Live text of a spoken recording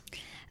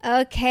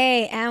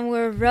Okay, and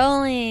we're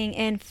rolling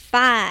in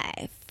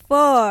 5,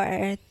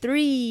 4,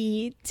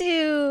 3,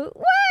 2,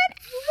 1.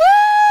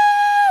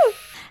 Woo!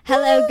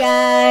 Hello,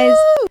 guys.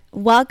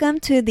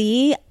 Welcome to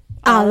the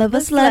All of a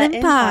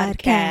Slutten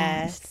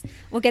Podcast.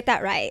 We'll get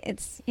that right.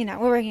 It's, we're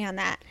working on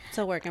that. It's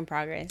a work in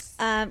progress.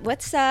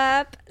 What's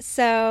up?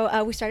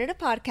 So we started a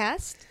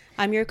podcast.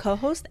 I'm your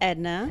co-host,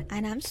 Edna.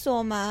 And I'm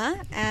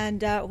Soma.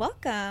 And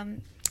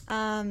welcome.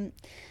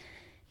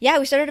 Yeah,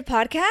 we started a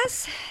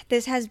podcast.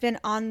 This has been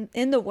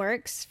in the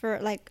works for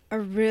a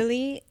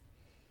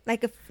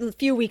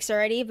few weeks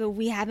already, but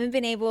we haven't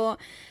been able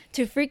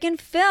to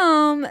freaking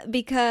film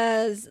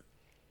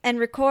and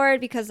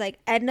record because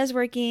Edna's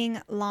working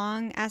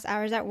long ass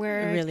hours at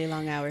work. Really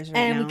long hours right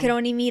and now. We could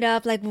only meet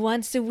up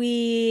once a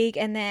week,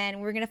 and then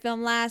we're gonna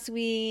film last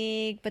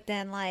week, but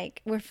then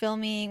we're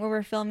filming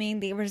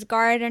there was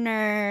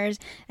gardeners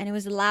and it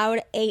was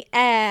loud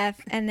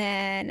AF, and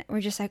then we're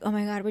just oh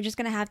my god, we're just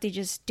gonna have to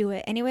just do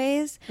it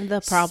anyways.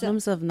 The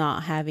problems of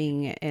not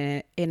having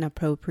an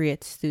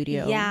appropriate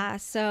studio. Yeah,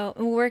 so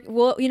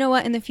we'll you know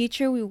what, in the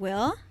future we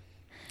will.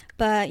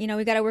 But,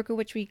 we got to work with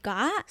what we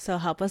got. So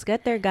help us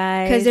get there,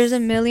 guys. Because there's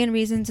a million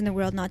reasons in the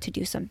world not to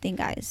do something,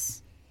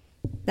 guys.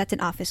 That's an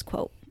office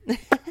quote.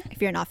 If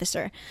you're an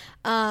officer.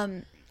 Fuck,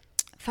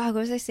 what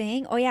was I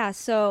saying? Oh, yeah.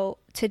 So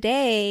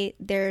today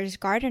there's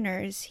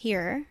gardeners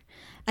here.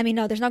 I mean,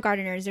 no, there's not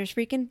gardeners. There's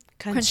freaking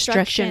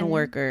construction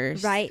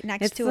workers. Right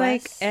next to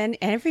us. And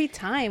every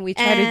time we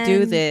try to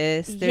do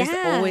this, there's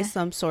always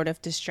some sort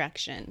of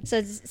distraction. So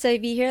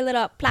if you hear a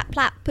little plap,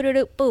 plap,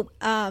 put-a-doop,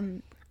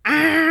 boop,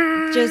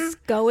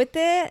 just go with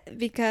it,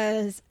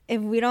 because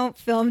if we don't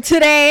film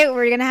today,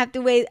 we're gonna have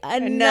to wait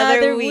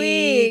another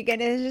week,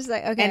 and it's just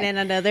okay, and then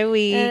another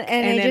week, and it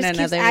then just keeps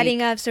another adding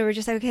week. up. So we're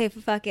just okay,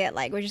 fuck it,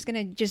 we're just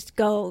gonna just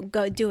go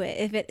do it.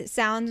 If it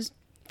sounds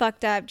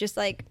fucked up, just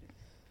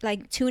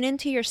tune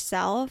into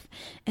yourself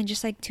and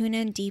just tune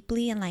in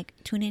deeply and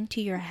tune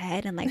into your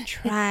head and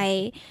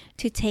try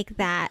to take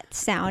that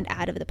sound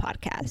out of the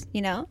podcast,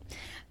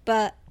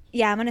 but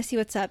yeah, I'm gonna see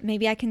what's up.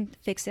 Maybe I can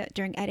fix it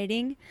during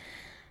editing.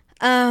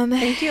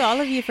 Thank you all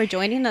of you for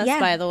joining us,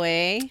 by the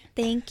way.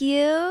 Thank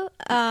you.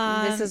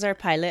 This is our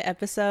pilot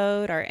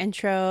episode, our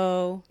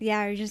intro.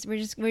 Yeah,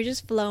 we're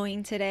just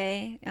flowing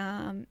today,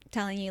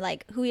 telling you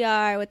who we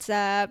are, what's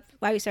up,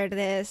 why we started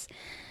this.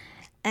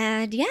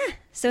 And yeah,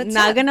 so it's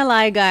not gonna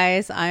lie,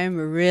 guys, I'm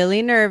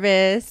really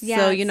nervous.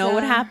 Yeah, so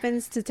what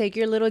happens to take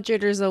your little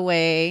jitters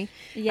away.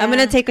 Yeah. I'm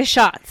gonna take a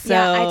shot. So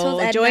I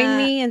told Edna, join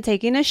me in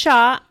taking a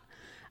shot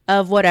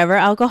of whatever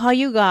alcohol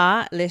you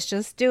got. Let's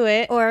just do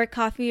it. Or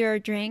coffee or a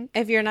drink.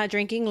 If you're not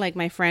drinking, like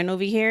my friend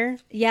over here.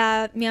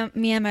 Yeah,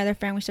 me and my other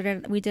friend,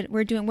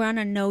 we're on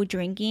a no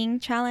drinking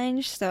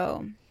challenge.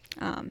 So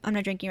I'm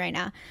not drinking right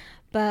now.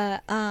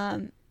 But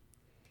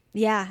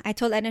yeah, I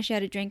told Edna she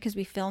had a drink because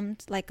we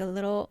filmed a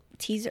little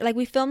teaser.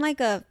 We filmed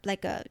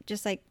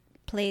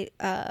play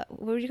what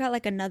would you call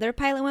it, another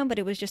pilot one, but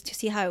it was just to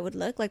see how it would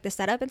look, the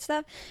setup and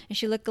stuff. And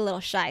she looked a little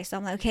shy. So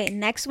I'm okay,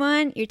 next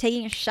one, you're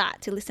taking a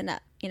shot to listen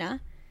up,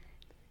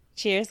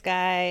 Cheers,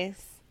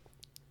 guys.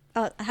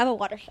 Oh, I have a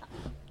water shot.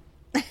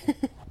 I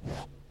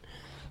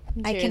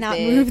Cheers, cannot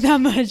bitch. move that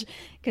much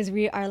because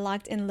we are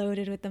locked and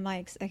loaded with the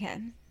mics. Okay.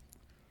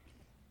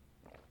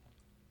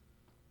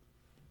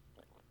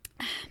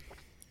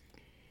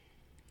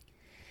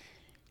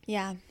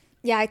 Yeah,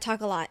 I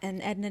talk a lot,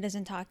 and Edna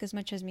doesn't talk as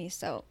much as me.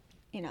 So,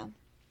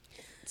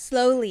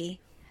 slowly,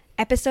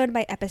 episode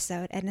by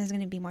episode, Edna's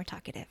going to be more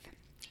talkative.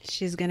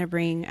 She's gonna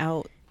bring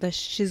out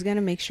she's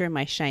gonna make sure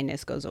my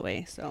shyness goes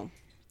away. So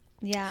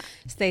yeah,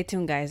 stay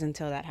tuned, guys,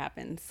 until that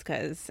happens,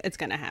 because it's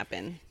gonna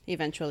happen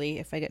eventually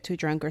if I get too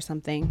drunk or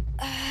something.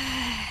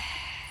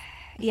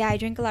 Yeah, I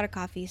drink a lot of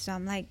coffee, so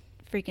I'm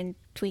freaking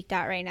tweaked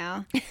out right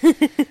now.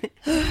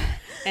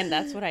 And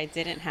that's what I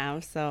didn't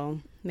have, so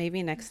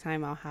maybe next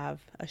time I'll have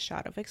a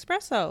shot of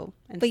espresso.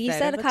 But you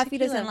said coffee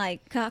tequila.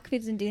 coffee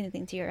doesn't do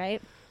anything to you,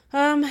 right?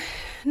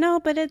 No,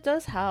 but it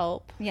does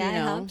help. Yeah, it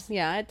helps.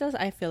 Yeah, it does.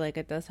 I feel like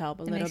it does help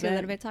a little bit. It makes you a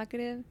little bit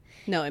talkative.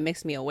 No, it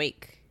makes me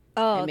awake.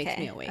 Oh, it makes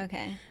me awake.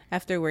 Okay.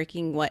 After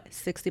working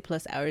 60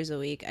 plus hours a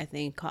week, I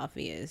think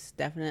coffee is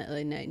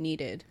definitely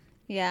needed.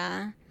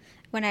 Yeah.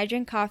 When I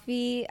drink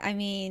coffee,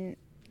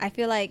 I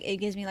feel like it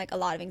gives me a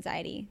lot of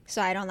anxiety.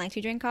 So I don't like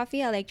to drink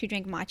coffee. I like to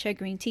drink matcha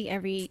green tea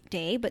every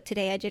day. But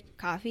today I did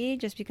coffee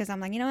just because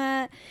I'm you know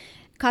what?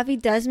 Coffee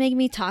does make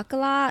me talk a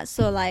lot.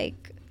 So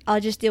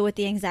I'll just deal with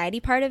the anxiety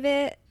part of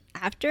it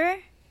after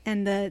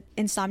and the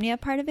insomnia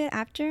part of it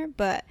after.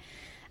 But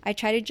I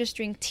try to just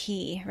drink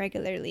tea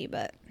regularly.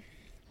 But,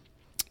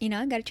 I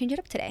got to change it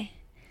up today.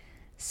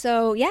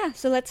 So yeah,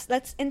 so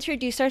let's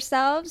introduce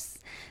ourselves.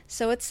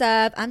 So what's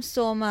up? I'm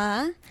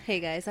Soma. Hey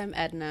guys, I'm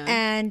Edna.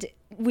 And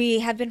we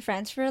have been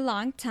friends for a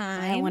long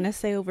time. I want to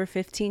say over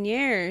 15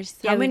 years.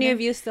 Yeah, How many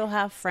of you still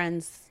have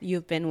friends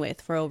you've been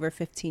with for over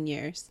 15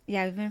 years?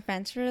 Yeah, we've been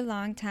friends for a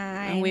long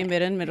time. And we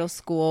met in middle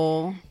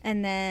school.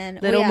 And then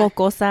Little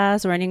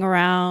mocosas running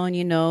around,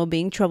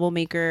 being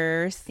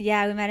troublemakers.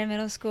 Yeah, we met in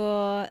middle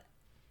school.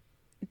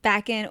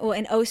 back in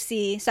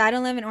OC. So I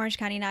don't live in Orange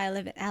County now. I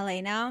live in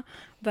LA now.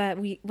 But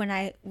when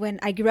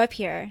I grew up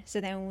here,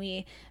 so then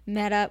we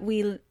met up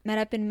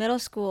in middle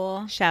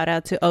school. Shout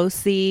out to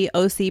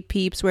OC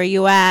peeps, where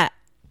you at?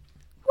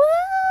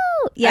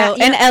 Woo! Yeah,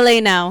 in LA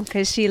now,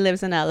 because she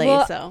lives in LA.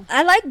 Well, so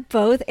I like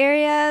both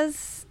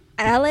areas.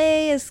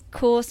 LA is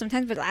cool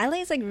sometimes, but LA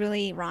is like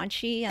really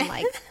raunchy and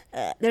like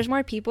there's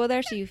more people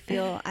there, so you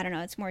feel, I don't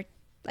know, it's more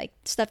like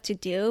stuff to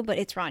do, but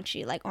it's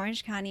raunchy. Like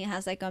Orange County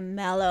has like a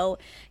mellow,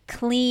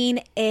 clean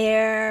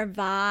air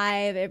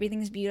vibe.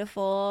 Everything's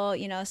beautiful,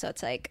 you know. So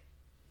it's like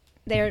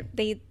they're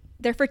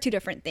for two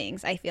different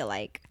things, I feel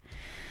like.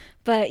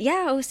 But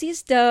yeah, OC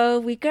is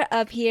dope. We grew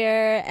up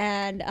here,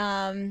 and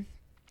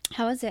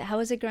how was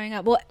it growing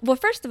up? Well,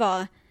 first of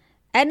all,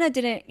 Edna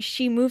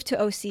she moved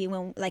to OC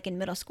when like in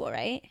middle school,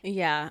 right?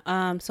 Yeah.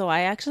 So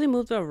I actually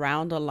moved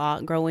around a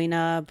lot growing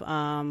up.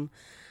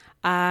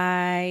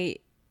 I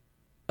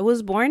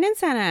was born in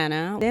Santa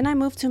Ana. Then I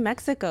moved to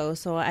Mexico.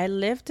 So I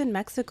lived in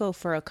Mexico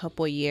for a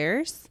couple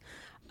years.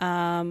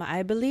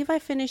 I believe I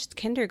finished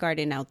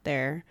kindergarten out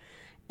there.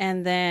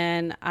 And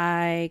then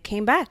I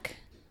came back.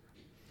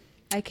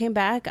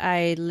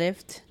 I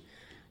lived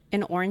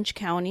in Orange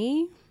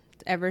County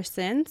ever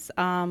since.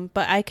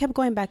 But I kept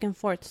going back and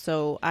forth.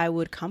 So I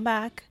would come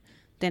back.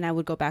 Then I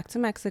would go back to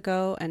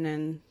Mexico. And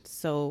then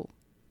so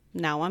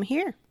now I'm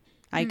here.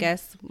 I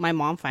guess my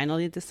mom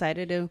finally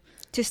decided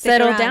to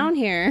settle down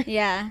here.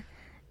 Yeah.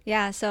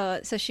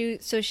 So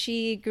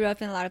she grew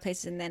up in a lot of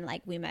places, and then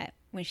like we met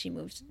when she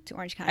moved to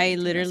Orange County. I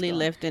literally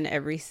lived in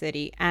every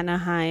city: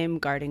 Anaheim,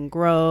 Garden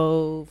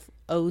Grove,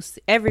 OC,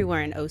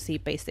 everywhere in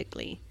OC,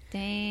 basically.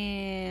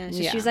 Damn.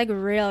 So she's like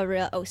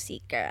real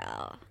OC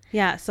girl.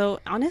 Yeah. So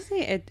honestly,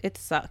 it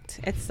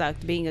sucked. It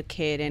sucked being a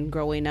kid and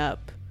growing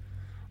up.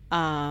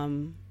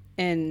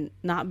 And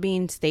not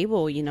being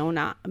stable, you know,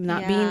 not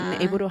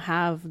being able to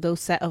have those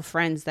set of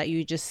friends that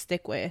you just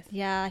stick with.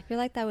 Yeah, I feel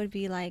like that would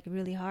be like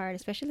really hard,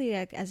 especially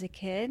like as a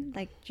kid,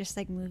 like just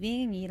like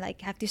moving and you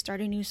like have to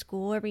start a new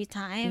school every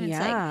time. It's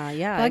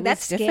like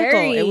that's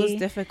scary. It was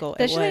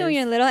difficult, especially when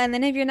you're little. And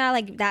then if you're not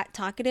like that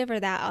talkative or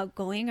that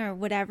outgoing or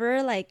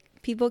whatever, like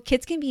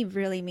kids can be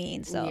really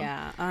mean. So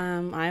yeah,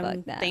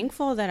 I'm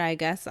thankful that I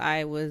guess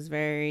I was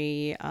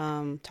very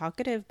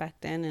talkative back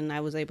then, and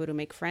I was able to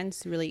make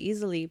friends really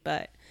easily.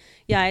 But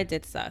yeah, it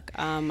did suck.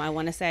 I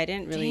want to say I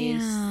didn't really.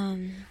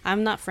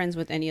 I'm not friends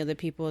with any of the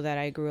people that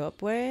I grew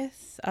up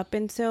with up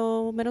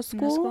until middle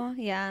school.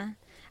 Yeah,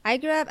 I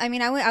grew up. I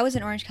mean, I was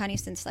in Orange County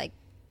since like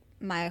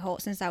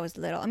since I was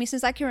little. I mean,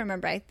 since I can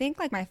remember. I think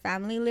like my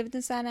family lived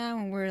in Santa Ana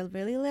when we were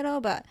really little,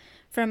 but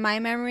from my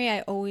memory,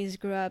 I always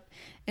grew up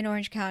in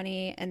Orange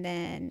County. And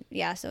then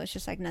so it's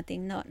just like not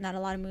a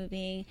lot of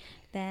moving.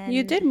 Then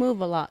you did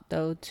move a lot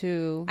though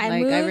too. I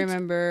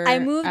remember I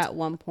moved at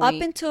one point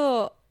up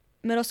until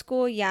middle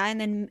school. Yeah, and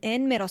then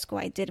in middle school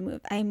I did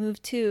move. I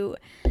moved to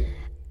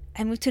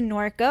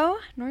Norco.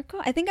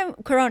 I think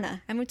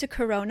Corona. I moved to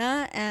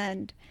Corona,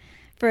 and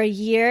for a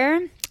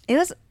year it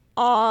was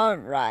all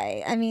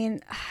right. I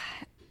mean,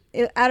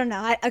 I don't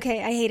know. I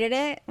hated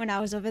it when I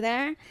was over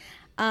there.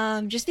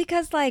 Just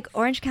because like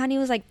Orange County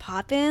was like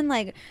popping.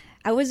 Like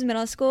I was in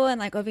middle school, and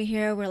like over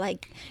here we're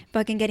like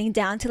fucking getting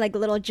down to like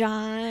Little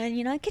John,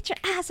 you know, get your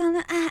ass on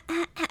the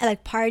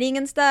like partying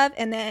and stuff.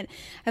 And then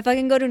I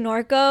fucking go to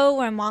Norco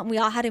where we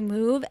all had to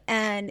move,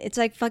 and it's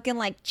like fucking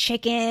like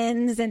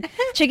chickens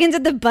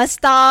at the bus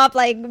stop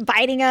like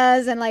biting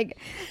us. And like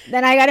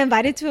then I got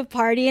invited to a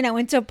party, and I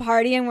went to a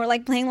party and we're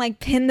like playing like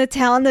pin the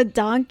tail on the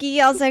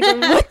donkey. I was like,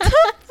 what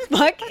the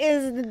fuck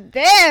is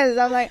this?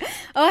 I'm like,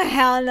 oh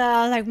hell no.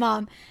 I was like,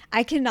 Mom,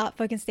 I cannot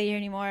fucking stay here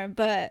anymore.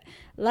 But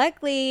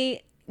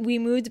luckily we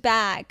moved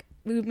back,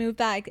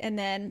 and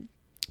then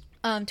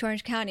to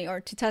Orange County, or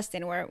to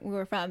Tustin where we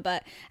were from.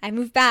 But I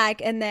moved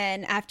back, and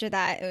then after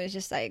that it was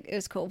just like, it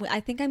was cool. I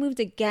think I moved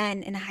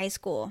again in high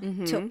school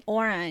to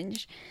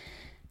Orange,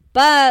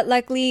 but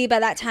luckily by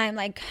that time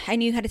like I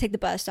knew how to take the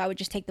bus, so I would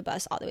just take the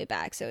bus all the way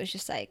back. So it was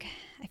just like,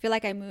 I feel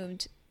like I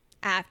moved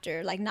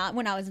after, like not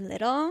when I was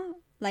little,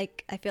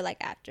 like I feel like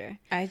after.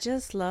 I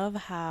just love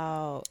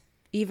how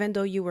even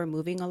though you were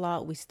moving a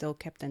lot, we still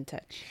kept in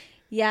touch.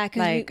 Yeah, because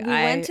like we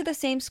went to the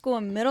same school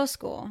in middle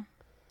school.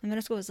 And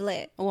middle school was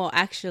lit. Well,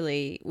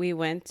 actually, we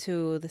went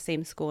to the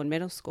same school in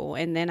middle school,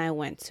 and then I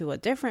went to a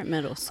different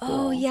middle school.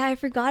 Oh, yeah, I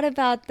forgot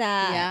about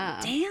that. Yeah.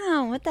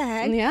 Damn, what the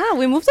heck? Yeah,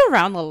 we moved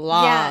around a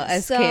lot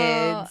as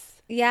kids.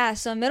 Yeah,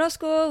 so middle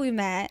school we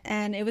met,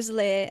 and it was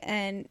lit,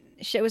 and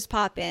shit was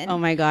popping. Oh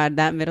my God,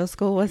 that middle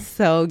school was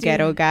so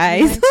ghetto,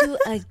 guys. We went to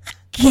a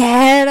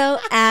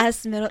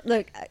ghetto-ass middle...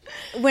 Look,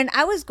 when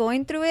I was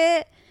going through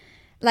it,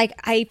 like,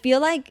 I feel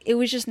like it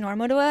was just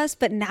normal to us,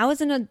 but now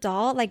as an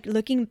adult, like,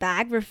 looking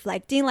back,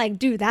 reflecting, like,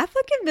 dude, that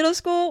fucking middle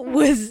school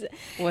was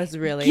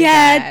really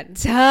bad.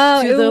 To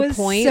the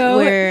point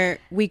where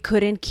we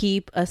couldn't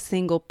keep a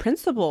single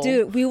principal.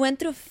 Dude, we went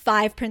through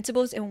 5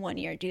 principals in 1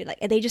 year, dude. Like,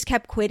 they just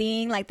kept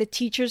quitting. Like, the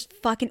teachers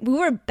we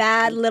were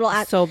bad little...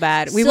 So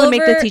bad. We would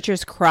make the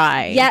teachers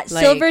cry. Yeah, like,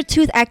 silver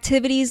tooth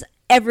activities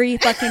every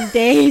fucking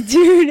day,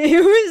 dude.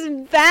 It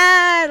was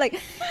bad. Like,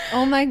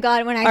 oh my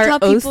god, when I our tell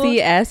people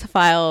OCS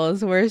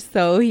files were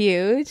so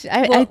huge.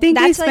 I think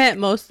we spent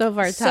most of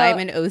our time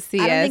in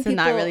OCS and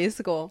not really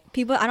school.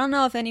 People, I don't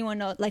know if anyone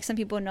knows. Like, some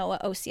people know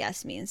what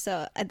OCS means.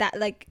 So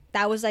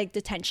that was like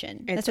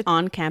detention. It's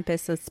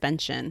on-campus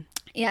suspension.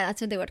 Yeah,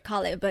 that's what they would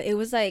call it. But it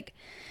was like,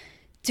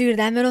 dude,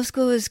 that middle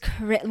school was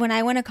when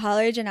I went to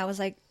college, and I was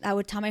like, I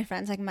would tell my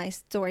friends like my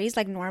stories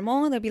like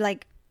normal. They'd be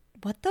like,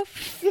 what the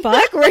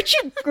fuck? Where'd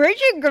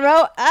you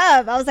grow up?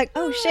 I was like,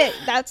 oh shit,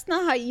 that's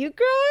not how you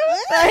grew up?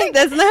 Like,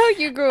 that's not how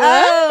you grew up?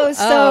 Oh,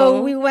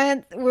 so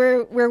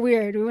we're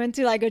weird. We went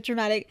to like a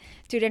traumatic,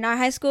 dude, in our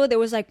high school, there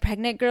was like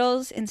pregnant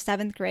girls in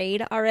 7th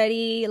grade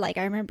already. Like,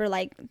 I remember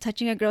like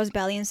touching a girl's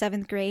belly in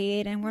 7th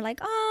grade, and we're like,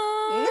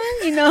 oh,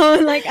 you know,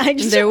 like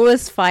there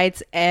was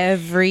fights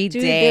every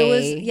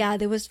day.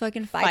 There was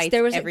fucking fights.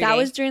 That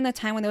was during the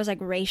time when there was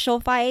like racial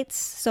fights.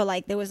 So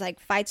like there was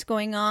like fights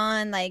going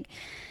on, like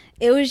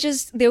it was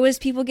just, there was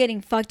people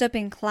getting fucked up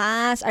in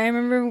class. I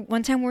remember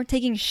one time we were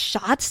taking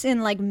shots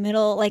in like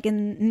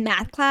in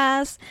math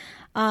class.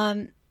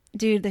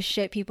 Dude, the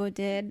shit people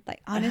did.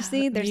 Like,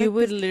 honestly, you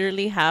would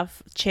literally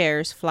have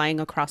chairs flying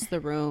across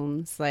the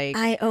rooms. Like,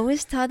 I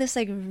always thought this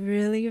like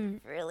really,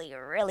 really,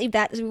 really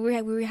bad.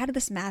 We had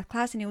this math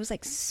class, and it was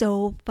like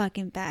so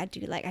fucking bad,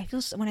 dude. Like,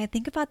 when I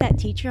think about that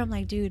teacher, I'm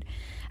like, dude,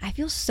 I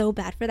feel so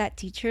bad for that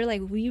teacher.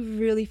 Like, we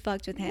really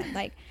fucked with him.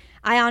 Like,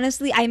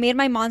 I made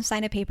my mom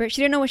sign a paper.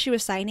 She didn't know what she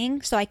was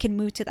signing, so I could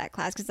move to that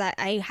class, because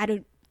I had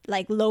to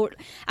like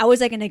I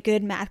was like in a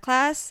good math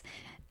class.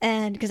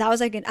 And because I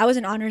was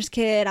an honors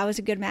kid, I was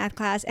a good math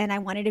class, and I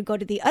wanted to go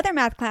to the other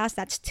math class.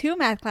 That's 2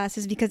 math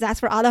classes, because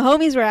that's where all the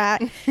homies were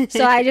at.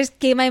 So I just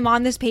gave my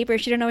mom this paper.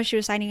 She didn't know what she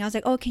was signing. I was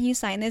like, oh, can you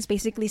sign this?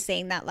 Basically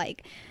saying that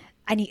like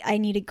I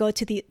need to go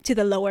to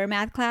the lower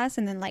math class.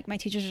 And then like my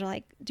teachers are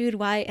like, dude,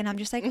 why? And I'm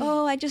just like,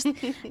 oh,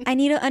 I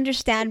need to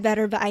understand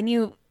better. But I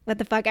knew what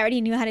the fuck. I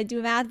already knew how to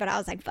do math, but I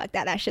was like, fuck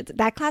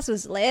that class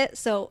was lit.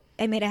 So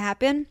I made it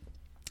happen.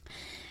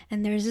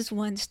 And there's this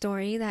one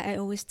story that I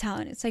always tell,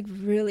 and it's like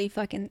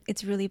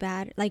it's really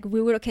bad. Like,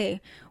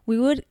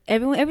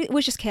 everyone, it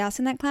was just chaos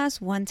in that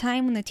class. One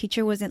time when the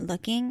teacher wasn't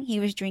looking, he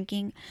was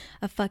drinking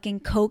a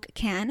fucking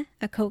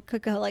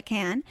Coca-Cola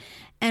can.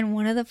 And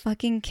one of the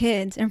fucking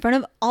kids in front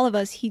of all of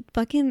us, he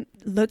fucking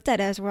looked at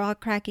us. We're all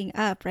cracking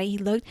up, right?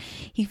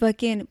 He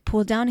fucking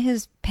pulled down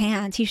his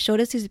pants. He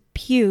showed us his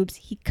pubes.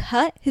 He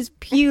cut his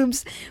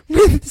pubes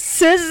with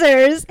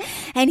scissors,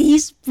 and he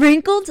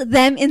sprinkled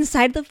them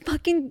inside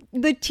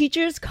the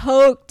teacher's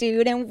Coke,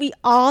 dude. And we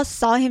all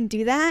saw him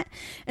do that.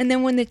 And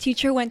then when the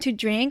teacher went to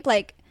drink,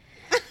 like,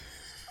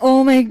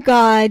 oh my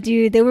God,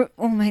 dude,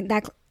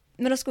 that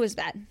middle school was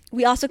bad.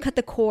 We also cut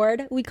the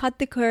cord.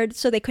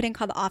 So they couldn't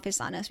call the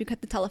office on us. We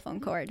cut the telephone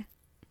cord.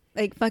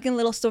 Like, fucking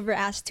little silver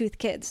ass tooth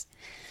kids.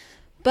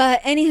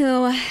 But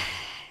anywho,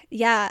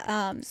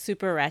 yeah.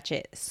 Super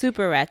ratchet.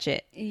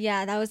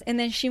 Yeah, that was, and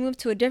then she moved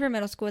to a different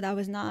middle school that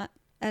was not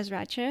as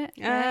ratchet.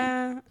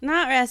 Right?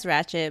 Not as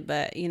ratchet,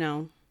 but you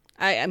know,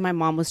 my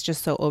mom was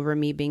just so over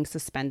me being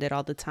suspended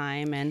all the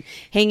time and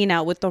hanging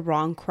out with the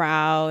wrong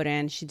crowd,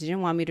 and she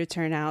didn't want me to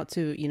turn out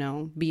to, you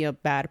know, be a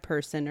bad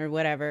person or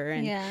whatever.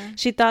 And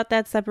she thought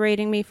that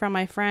separating me from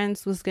my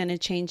friends was going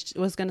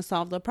to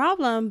solve the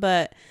problem.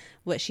 But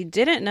what she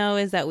didn't know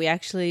is that we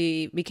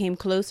actually became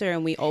closer,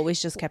 and we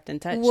always just kept in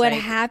touch. What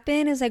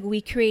happened is like we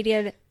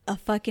created a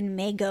fucking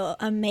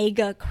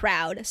mega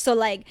crowd. So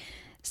like,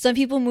 some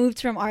people moved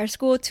from our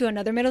school to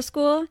another middle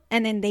school,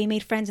 and then they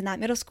made friends in that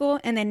middle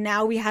school. And then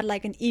now we had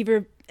like an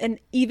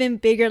even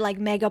bigger like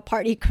mega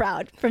party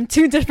crowd from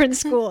 2 different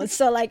schools.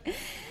 So like,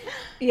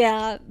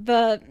 yeah,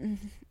 but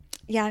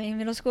yeah, I mean,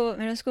 middle school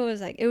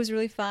was like, it was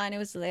really fun. It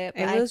was lit.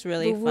 It was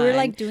really fun. We were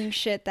like doing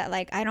shit that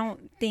like, I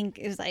don't think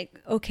is like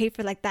okay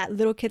for like that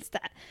little kids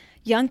that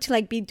young to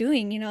like be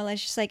doing, you know. Like,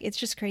 just like, it's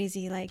just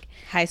crazy. Like,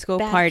 high school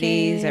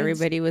parties, kids.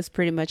 Everybody was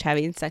pretty much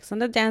having sex on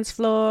the dance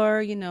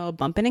floor, you know,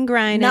 bumping and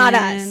grinding. Not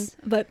us,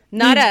 but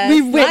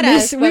we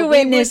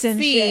witnessed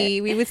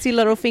shit. We would see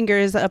little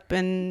fingers up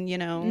in, you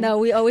know,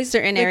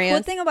 certain areas. The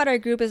cool thing about our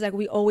group is like,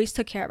 we always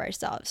took care of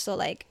ourselves. So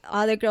like,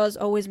 all the girls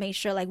always made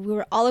sure like we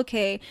were all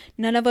okay.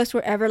 None of us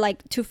were ever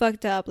like too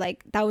fucked up.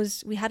 Like,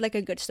 we had like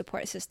a good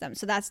support system.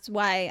 So that's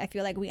why I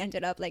feel like we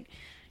ended up like,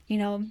 you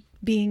know,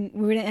 we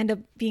were gonna end up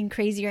being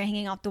crazy or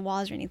hanging off the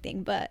walls or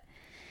anything. But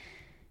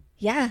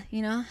yeah,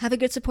 you know, have a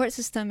good support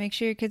system. Make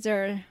sure your kids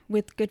are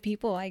with good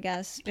people, I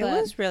guess. It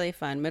was really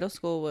fun. Middle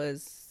school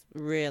was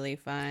really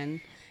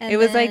fun. It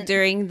was like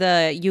during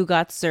the You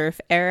Got Surf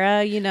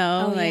era, you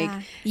know,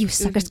 you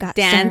suckers got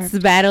dance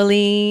surfed.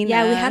 Battling.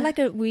 Yeah, we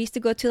had we used to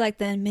go to like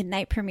the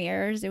midnight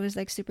premieres. It was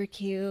like super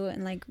cute,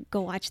 and like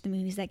go watch the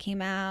movies that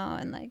came out,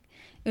 and like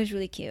it was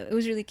really cute.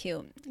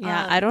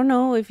 Yeah, I don't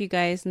know if you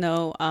guys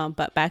know,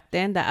 but back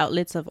then the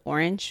outlets of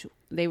Orange,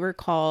 they were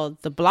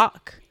called the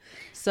Block.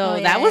 So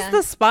that was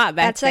the spot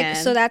back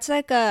then. That's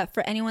like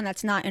for anyone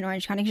that's not in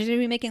Orange County, because you're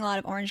going to be making a lot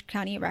of Orange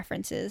County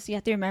references. You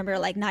have to remember,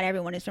 like, not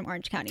everyone is from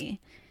Orange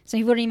County. Some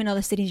people don't even know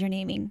the cities you're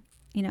naming.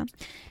 you know,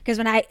 because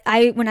when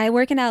I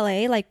work in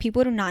LA, like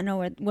people do not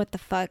know what the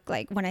fuck,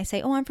 like when I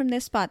say, oh, I'm from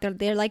this spot,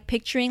 they're like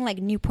picturing like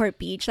Newport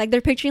Beach, like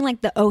they're picturing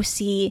like the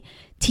OC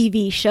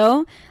TV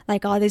show,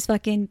 like all these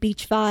fucking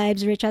beach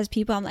vibes, rich ass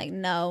people. I'm like,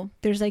 no,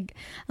 there's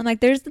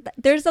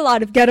a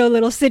lot of ghetto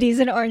little cities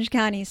in Orange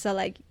County, so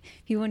like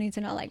people need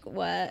to know like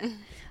what.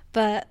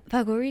 But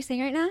fuck, what were you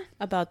saying right now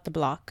about the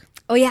block?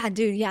 Oh yeah,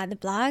 dude, yeah, the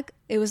block,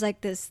 it was like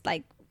this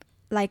like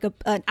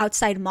an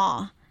outside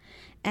mall.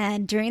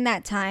 And during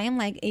that time,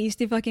 like, it used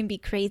to fucking be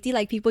crazy.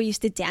 Like, people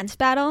used to dance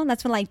battle.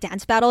 That's when, like,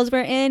 dance battles were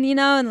in, you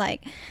know? And,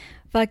 like,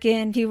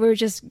 fucking people were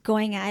just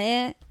going at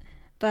it.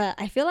 But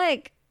I feel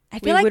like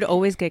we would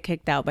always get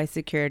kicked out by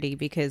security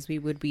because we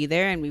would be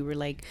there and we were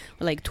like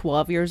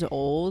 12 years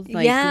old,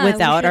 like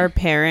without our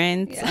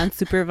parents,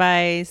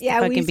 unsupervised,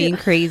 fucking being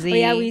crazy. Oh,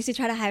 yeah, we used to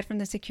try to hide from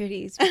the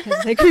securities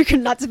because like we were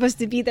not supposed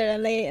to be there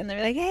late, and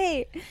they're like,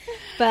 hey.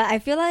 But I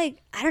feel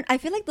like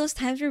those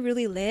times were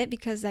really lit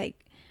because like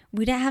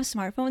we didn't have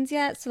smartphones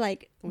yet, so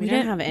like we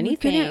didn't have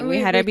anything. We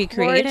had to be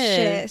creative.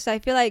 Shit. So I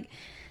feel like,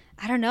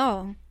 I don't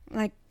know,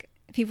 like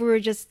people were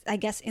just, I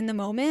guess, in the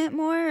moment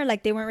more, or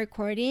like they weren't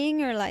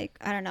recording, or like,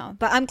 I don't know.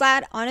 But I'm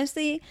glad,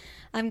 honestly,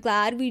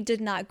 we did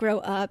not grow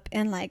up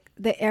in like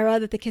the era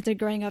that the kids are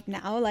growing up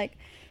now, like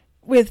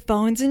with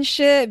phones and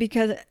shit,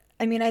 because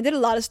I mean, I did a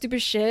lot of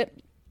stupid shit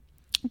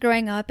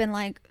growing up, and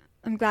like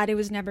I'm glad it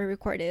was never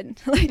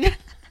recorded. Like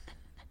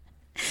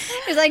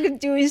it's like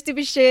doing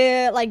stupid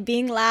shit, like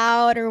being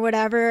loud or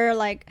whatever.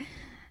 Like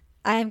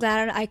I'm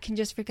glad I can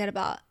just forget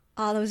about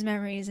all those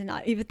memories and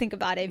not even think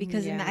about it,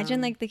 because imagine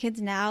like the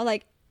kids now,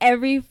 like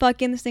every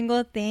fucking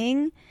single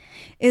thing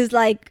is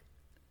like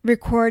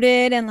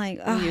recorded, and like,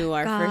 oh, you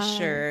are God. For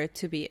sure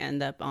to be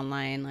end up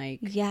online. Like,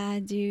 yeah,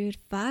 dude,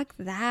 fuck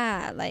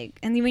that. Like,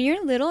 and when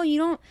you're little, you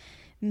don't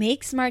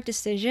make smart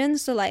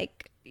decisions, so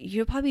like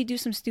you'll probably do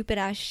some stupid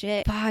ass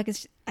shit. Fuck,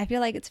 I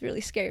feel like it's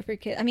really scary for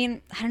kids. I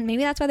mean,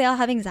 maybe that's why they all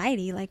have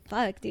anxiety. Like,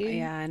 fuck, dude.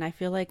 Yeah, and I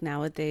feel like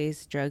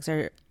nowadays drugs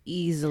are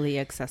easily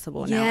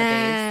accessible nowadays.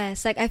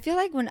 Yes, like I feel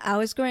like when I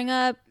was growing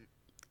up,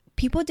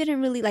 people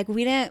didn't really like,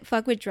 we didn't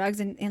fuck with drugs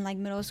in like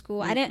middle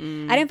school. I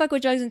didn't fuck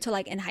with drugs until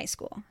like in high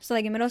school. So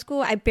like in middle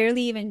school, I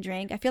barely even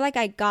drank. I feel like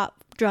I got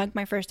drunk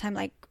my first time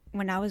like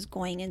when I was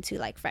going into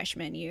like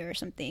freshman year or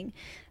something.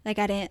 Like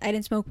I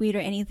didn't smoke weed or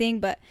anything,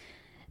 but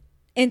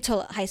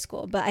until high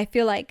school. But I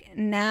feel like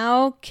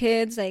now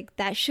kids, like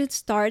that shit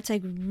starts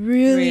like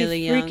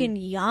really freaking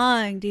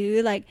young,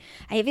 dude. Like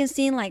I even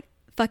seen like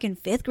fucking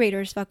 5th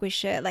graders fuck with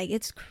shit. Like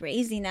it's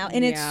crazy now,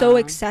 and it's so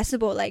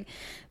accessible. Like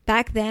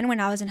back then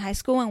when I was in high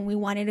school and we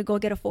wanted to go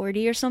get a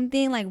 40 or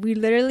something, like we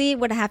literally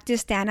would have to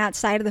stand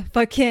outside of the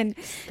fucking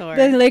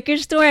the liquor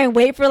store and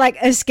wait for like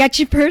a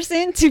sketchy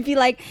person to be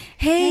like,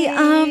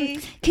 hey.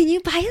 Can you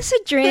buy us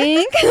a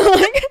drink?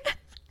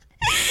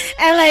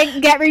 And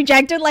like get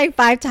rejected like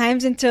 5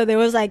 times until there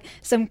was like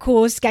some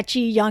cool sketchy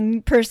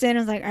young person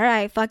who's like, all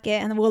right, fuck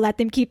it, and we'll let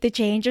them keep the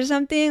change or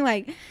something.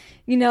 Like,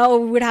 you know,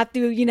 we would have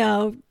to, you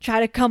know, try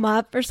to come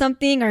up or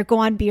something, or go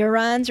on beer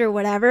runs or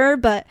whatever.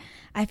 But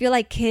I feel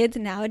like kids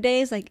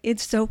nowadays, like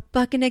it's so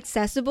fucking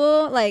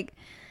accessible. Like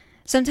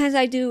sometimes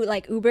I do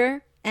like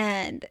Uber,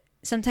 and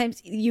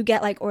sometimes you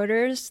get like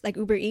orders, like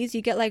Uber Eats,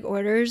 you get like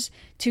orders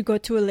to go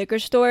to a liquor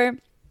store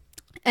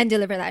and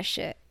deliver that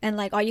shit. And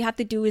like all you have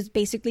to do is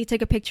basically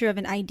take a picture of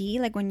an ID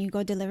like when you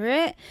go deliver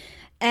it.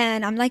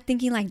 And I'm like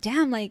thinking like,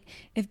 damn, like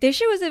if this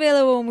shit was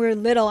available when we were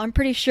little, I'm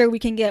pretty sure we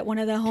can get one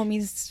of the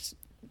homies'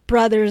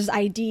 brother's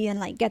ID and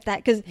like get that,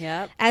 because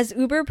as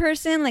Uber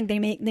person, like they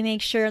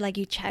make sure like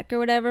you check or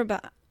whatever.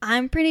 But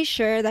I'm pretty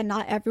sure that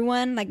not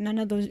everyone, like none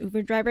of those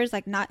Uber drivers,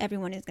 like not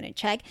everyone is gonna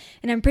check.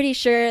 And I'm pretty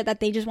sure that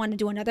they just want to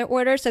do another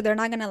order, so they're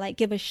not gonna like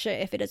give a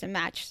shit if it doesn't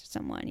match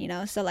someone, you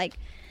know. So like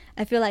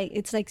I feel like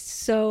it's like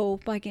so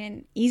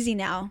fucking easy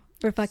now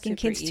for fucking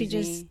kids to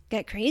just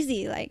get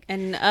crazy. Like,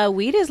 and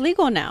weed is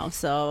legal now,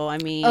 so I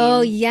mean, oh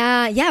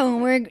yeah,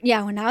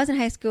 when I was in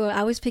high school,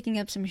 I was picking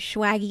up some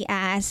swaggy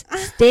ass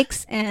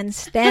sticks and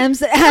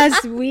stems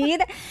as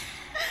weed.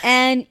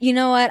 And you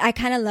know what, I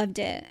kind of loved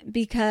it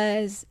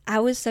because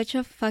I was such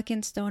a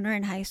fucking stoner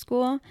in high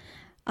school.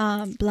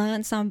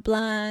 Blunts on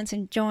blunts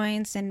and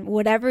joints and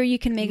whatever you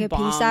can make a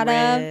piece out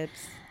of.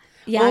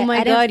 Yeah, oh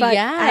my God,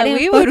 yeah.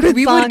 We would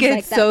get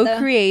like so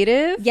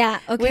creative. Yeah,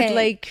 okay. With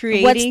like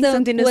creating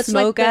something to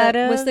smoke out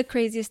of. What's the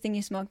craziest thing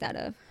you smoked out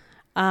of?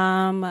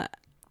 I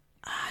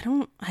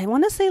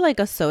want to say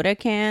like a soda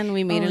can.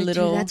 We made a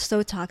little. Dude, that's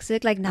so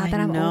toxic. Like now that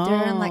I'm older,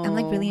 I'm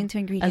like really into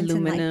ingredients,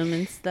 aluminum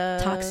and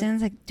stuff.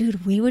 Toxins. Like,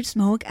 dude, we would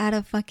smoke out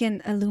of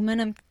fucking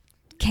aluminum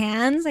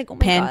cans. Like, oh my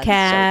pen God,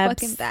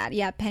 caps. so fucking bad.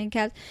 Yeah, pen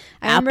caps.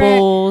 I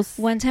Apples.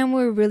 One time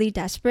we were really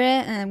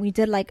desperate and we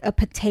did like a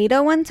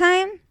potato one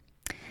time.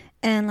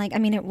 And like, I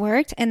mean, it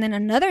worked. And then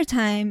another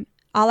time,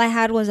 all I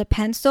had was a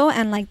pencil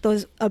and like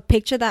a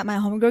picture that my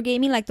homegirl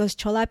gave me, like those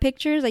chola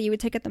pictures that you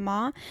would take at the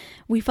mall.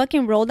 We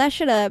fucking rolled that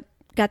shit up,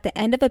 got the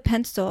end of a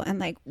pencil and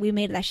like we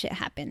made that shit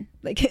happen.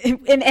 Like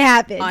it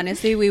happened.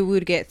 Honestly, we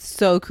would get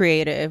so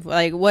creative.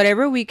 Like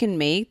whatever we can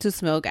make to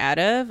smoke out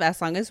of,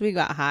 as long as we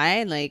got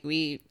high, like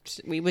we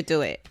would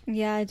do it.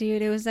 Yeah,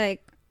 dude, it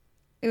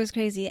was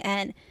crazy.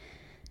 And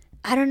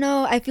I don't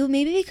know, I feel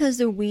maybe because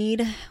the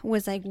weed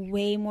was like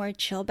way more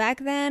chill back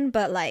then,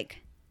 but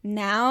like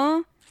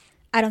now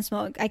I don't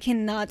smoke. I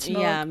cannot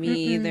smoke. Yeah, me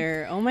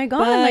either. Oh my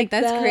god, like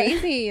that's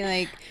crazy.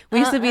 Like we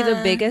used to be the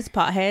biggest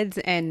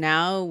potheads, and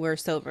now we're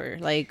sober.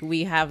 Like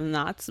we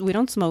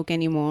don't smoke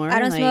anymore. I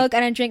don't smoke. I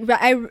don't drink. But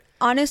I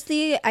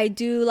honestly, I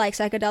do like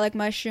psychedelic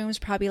mushrooms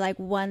probably like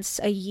once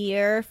a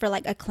year for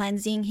like a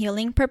cleansing,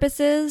 healing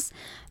purposes.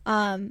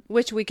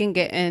 Which we can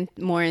get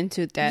more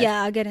into that.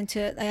 Yeah, I'll get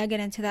into it. I'll get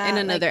into that in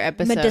another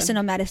episode.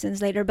 Medicinal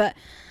medicines later, but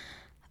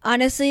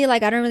honestly,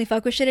 like I don't really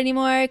fuck with shit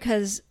anymore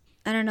because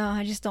I don't know.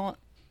 I just don't.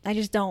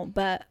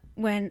 But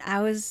when I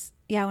was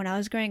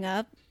growing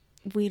up,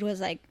 weed was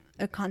like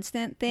a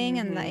constant thing.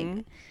 And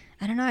like,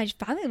 I don't know, I just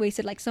probably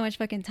wasted like so much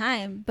fucking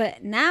time.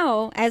 But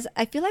now, as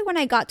I feel like when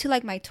I got to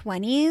like my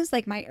 20s,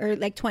 like my early,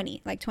 like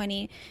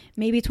 20,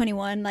 maybe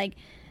 21, like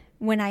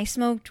when I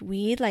smoked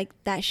weed, like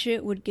that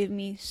shit would give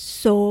me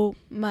so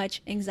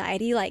much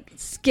anxiety, like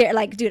scared,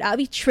 like dude, I'll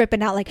be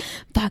tripping out, like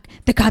fuck,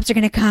 the cops are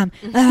gonna come,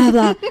 blah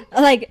blah blah.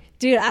 Like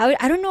dude,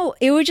 I don't know,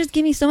 it would just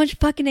give me so much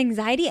fucking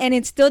anxiety, and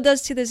it still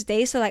does to this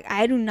day. So like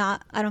I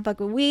don't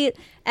fuck with weed.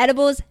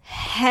 Edibles,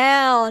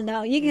 hell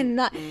no. You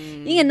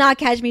cannot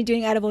catch me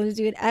doing edibles,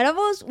 dude.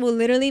 Edibles will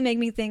literally make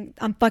me think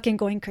I'm fucking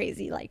going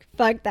crazy. Like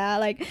fuck that.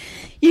 Like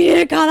you need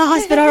to call the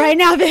hospital right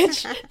now,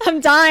 bitch.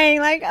 I'm dying.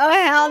 Like oh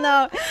hell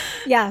no.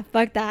 Yeah,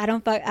 fuck that.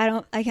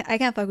 I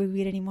can't fuck with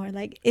weed anymore.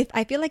 Like if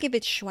I feel like if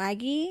it's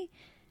swaggy,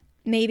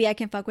 maybe I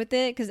can fuck with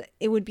it because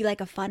it would be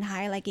like a fun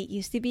high like it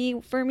used to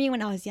be for me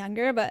when I was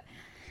younger. But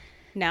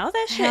now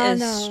that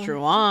shit is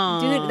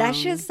strong, dude. That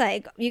shit's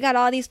like you got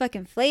all these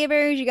fucking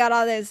flavors, you got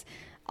all this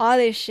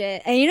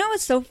shit. And you know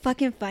what's so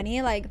fucking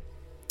funny? Like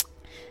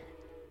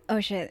oh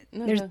shit,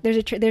 there's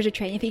a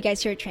train. If you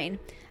guys hear a train,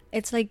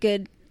 it's like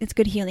good. It's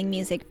good healing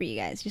music for you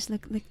guys. Just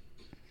look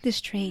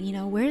this train. You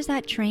know, where's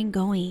that train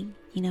going?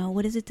 You know,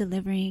 what is it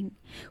delivering?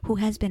 Who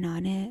has been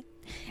on it?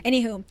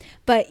 Anywho,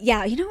 but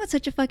yeah, you know what's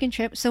such a fucking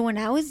trip? So when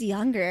I was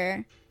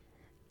younger,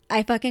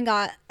 I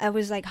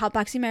was like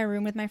hotboxing my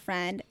room with my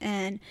friend,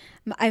 and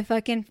I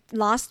fucking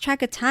lost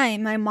track of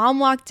time. My mom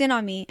walked in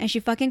on me and she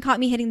fucking caught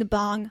me hitting the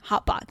bong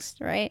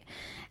hotbox, right?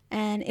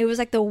 And it was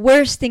like the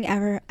worst thing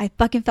ever. I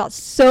fucking felt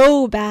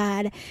so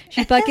bad.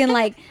 She fucking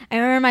like, I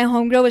remember my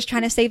homegirl was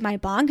trying to save my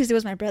bong because it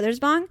was my brother's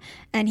bong.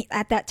 And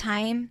at that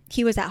time,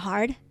 he was at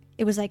Hard.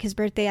 It was like his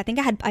birthday. I think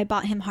I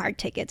bought him Hard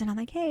tickets, and I'm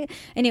like, hey.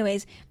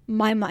 Anyways,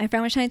 my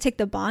friend was trying to take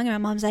the bong, and my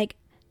mom's like,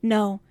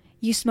 no,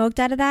 you smoked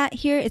out of that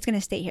here, it's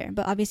gonna stay here.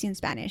 But obviously in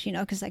Spanish, you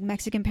know, because like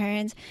Mexican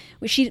parents,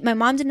 my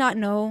mom did not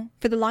know.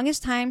 For the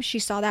longest time, she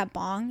saw that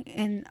bong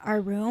in our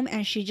room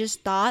and she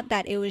just thought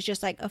that it was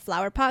just like a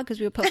flower pot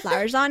because we would put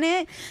flowers on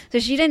it. So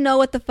she didn't know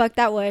what the fuck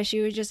that was. She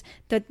was just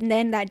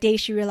then that day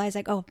she realized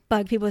like, oh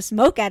fuck, people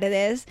smoke out of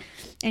this.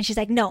 And she's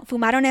like, no,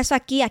 fumaron eso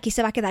aquí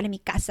se va a quedar en mi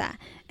casa.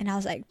 And I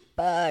was like,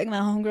 fuck. My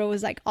homegirl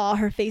was like, all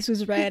her face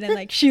was red, and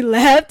like she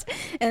left.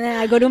 And then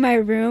I go to my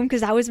room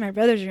because that was my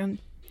brother's room,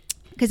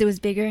 because it was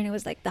bigger and it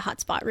was like the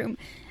hotspot room.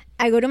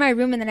 I go to my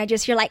room and then I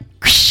just hear like,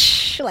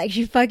 whoosh, like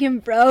she fucking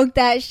broke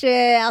that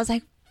shit. I was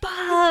like, fuck.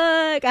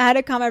 I had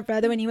to call my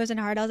brother when he was in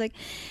Hard. I was like,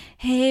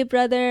 hey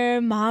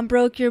brother, mom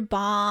broke your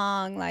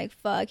bong. Like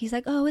fuck. He's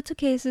like, oh, it's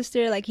okay,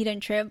 sister. Like he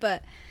didn't trip.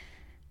 But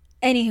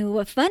anywho,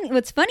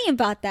 what's funny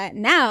about that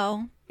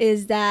now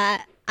is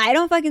that I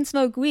don't fucking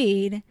smoke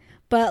weed,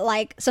 but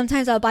like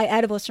sometimes I'll buy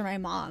edibles for my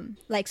mom,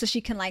 like so she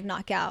can like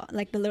knock out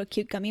like the little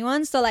cute gummy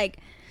ones. So like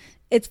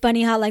it's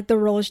funny how like the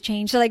roles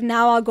change. So like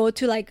now I'll go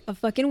to like a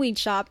fucking weed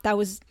shop.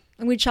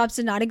 Weed shops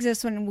did not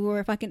exist when we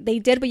were they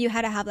did, but you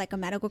had to have like a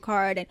medical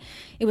card, and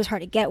it was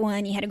hard to get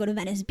one. You had to go to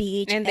Venice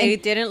Beach, and they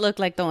didn't look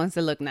like the ones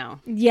that look now.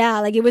 Yeah,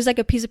 like it was like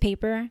a piece of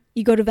paper.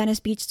 You go to Venice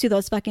Beach to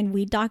those fucking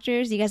weed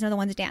doctors. You guys know the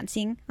ones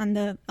dancing on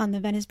the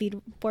Venice Beach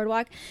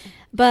boardwalk.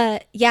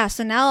 But yeah,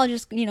 so now I'll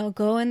just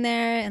go in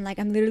there, and like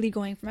I'm literally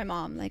going for my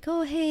mom, like,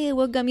 oh hey,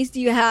 what gummies do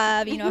you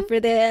have for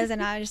this?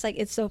 And I was just like,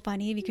 it's so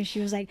funny because she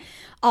was like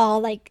all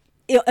like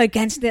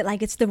against it,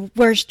 like it's the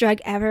worst drug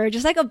ever.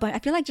 Just like I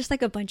feel like just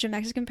like a bunch of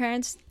Mexican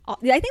parents,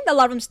 I think a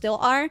lot of them still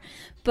are,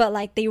 but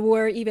like they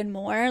were even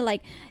more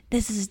like,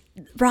 this is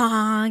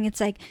wrong,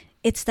 it's like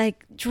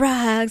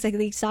drugs, like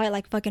they saw it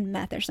like fucking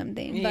meth or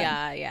something. But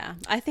yeah,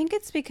 I think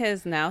it's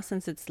because now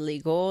since it's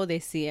legal they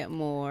see it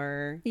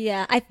more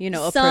appropriate.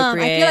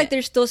 I feel like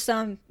there's still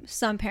some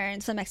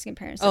parents, some Mexican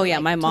parents. Oh yeah,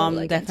 my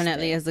mom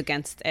definitely is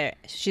against it.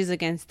 She's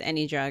against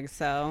any drugs.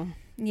 So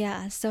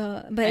yeah,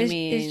 so but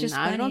it's just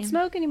funny. I don't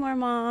smoke anymore,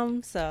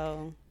 mom,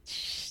 so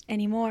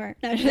anymore.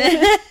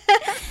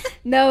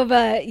 No,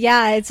 but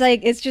yeah, it's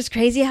like it's just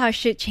crazy how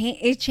shit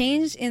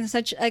changed in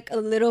such like a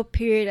little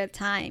period of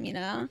time,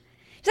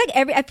 It's like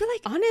I feel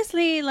like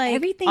honestly, like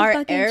everything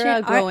our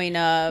era growing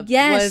up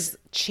was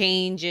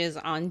changes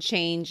on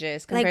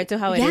changes compared to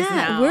how it is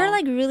now. We're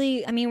like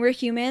really, I mean, we're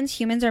humans.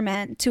 Humans are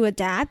meant to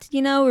adapt,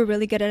 you know, we're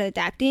really good at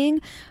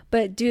adapting.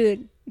 But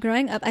dude,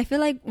 growing up, I feel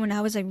like when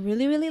I was like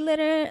really, really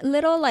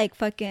little, like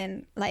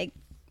fucking like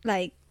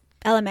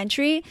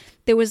elementary,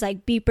 there was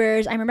like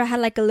beepers. I remember I had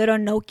like a little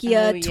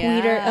Nokia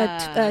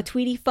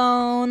Tweety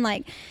phone,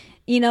 like,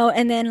 you know.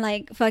 And then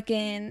like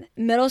fucking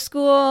middle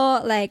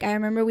school, like I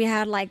remember we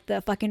had like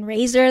the fucking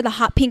razor, the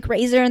hot pink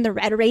razor and the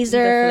red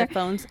razor, the flip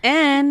phones,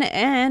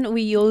 and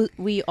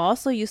we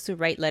also used to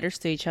write letters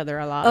to each other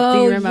a lot.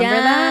 Do you remember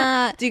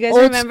that? Do you guys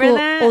remember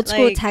that? Old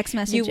school text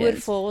messages. You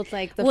would fold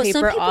like the paper.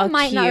 Some people all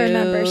might cute. not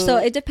remember, so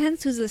it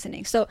depends who's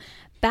listening. So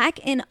back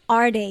in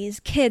our days,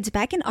 kids,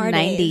 back in our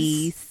 90s.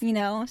 days, you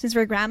know, since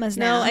we're grandmas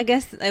now. No, I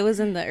guess it was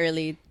in the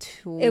early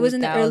 2000s. It was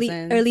in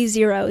the early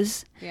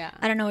zeros. Yeah.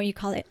 I don't know what you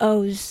call it,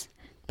 O's.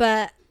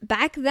 But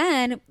back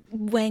then,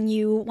 when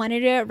you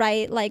wanted to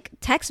write, like,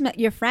 text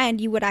your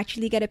friend, you would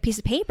actually get a piece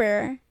of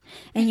paper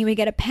and you would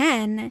get a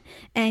pen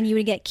and you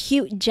would get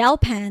cute gel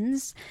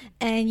pens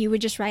and you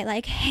would just write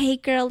like, hey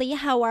girly,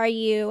 how are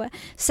you?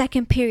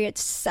 Second period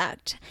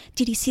sucked.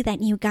 Did you see that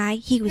new guy?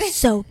 He was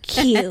so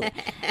cute.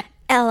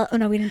 Oh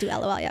no, we didn't do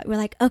LOL yet. We're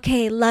like,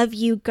 okay, love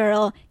you,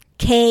 girl.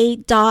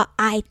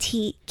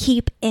 K.IT.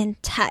 Keep in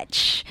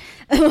touch.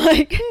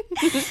 Like,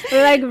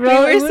 we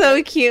were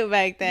so cute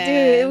back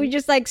then. Dude, we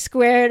just like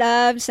squared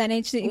up, send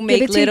it to,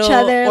 make give it to little each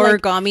other,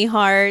 origami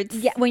hearts.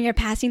 Yeah, when you're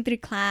passing through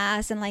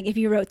class, and like if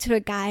you wrote to a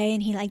guy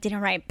and he like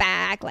didn't write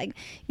back, like,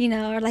 you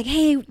know, or like,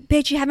 hey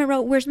bitch, you haven't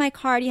wrote, where's my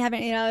card? You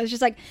haven't, you know. It's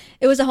just like,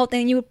 it was a whole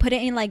thing. You would put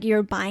it in like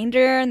your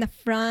binder in the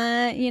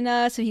front, you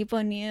know, so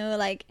people knew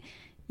like,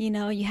 you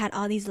know, you had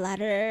all these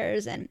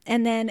letters, and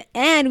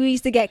we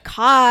used to get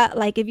caught.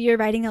 Like if you're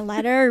writing a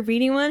letter or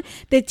reading one,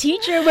 the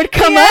teacher would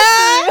come up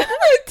to you.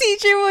 The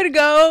teacher would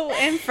go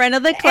in front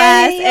of the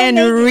class and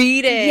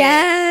read it.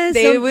 Yes,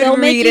 they would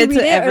read it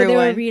to everyone.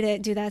 Or they would read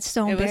it. Dude, that's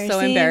so embarrassing. It was so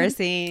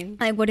embarrassing.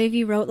 Like, what if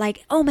you wrote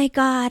like, oh my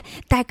god,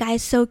 that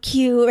guy's so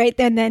cute, right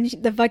there, and then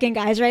the fucking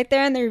guy's right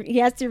there, and he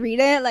has to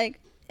read it. Like,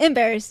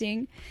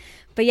 embarrassing.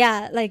 But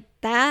yeah, like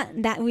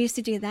that we used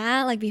to do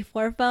that like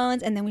before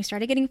phones, and then we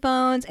started getting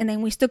phones, and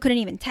then we still couldn't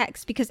even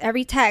text because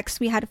every text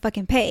we had to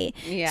fucking pay.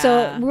 Yeah.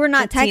 So we were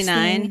not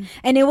texting,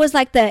 and it was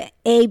like the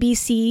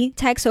ABC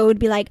text, so it would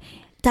be like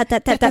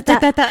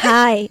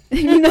hi,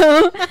 you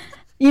know.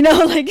 You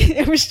know, like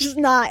it was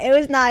not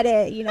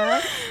it, you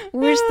know.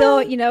 We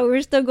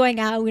were still going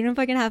out. We didn't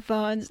fucking have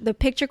phones. The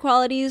picture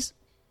qualities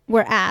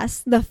were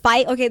ass. The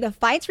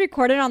fights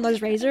recorded on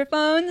those Razor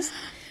phones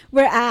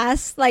were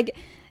ass. Like,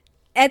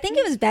 I think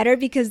it was better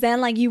because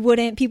then like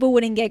people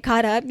wouldn't get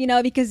caught up, you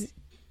know, because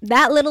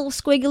that little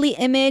squiggly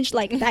image,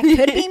 like that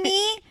could be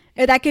me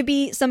or that could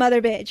be some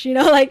other bitch, you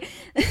know, like,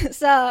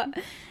 so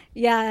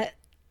yeah.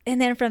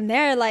 And then from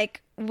there,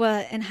 like,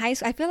 in high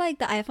school, I feel like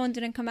the iPhone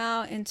didn't come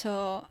out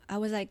until I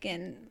was like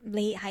in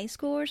late high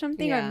school or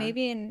something, or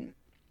maybe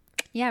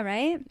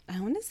right? I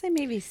want to say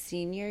maybe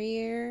senior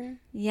year.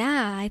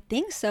 Yeah, I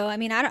think so. I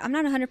mean, I'm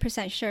not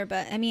 100% sure,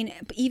 but I mean,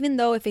 even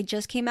though if it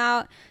just came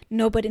out,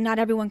 not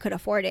everyone could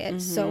afford it. Mm-hmm.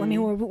 So, I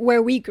mean,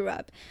 where we grew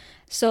up.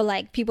 So,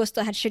 like, people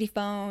still had shitty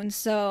phones.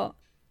 So,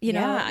 you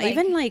know. Like,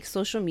 even, like,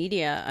 social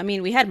media. I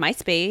mean, we had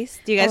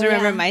Myspace. Do you guys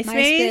remember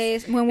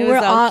MySpace? When we were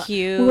all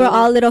cute. We were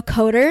all little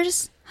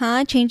coders,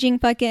 huh? Changing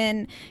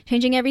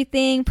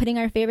everything, putting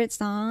our favorite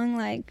song,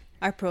 like...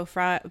 Our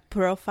profile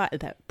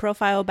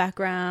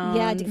background.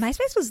 Yeah, dude,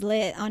 MySpace was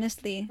lit,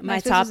 honestly. My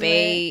top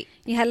 8.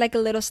 You had like a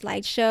little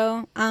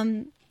slideshow.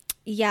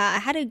 Yeah, I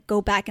had to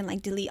go back and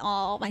like delete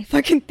all my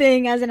fucking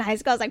thing. As in high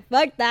school, I was like,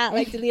 fuck that,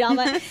 like delete all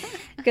my,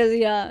 because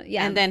yeah.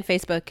 And then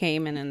Facebook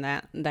came in, and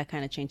that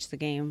kind of changed the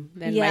game.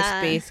 Then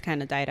MySpace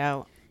kind of died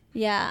out.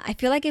 Yeah, I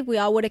feel like if we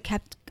all would have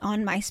kept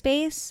on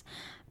MySpace,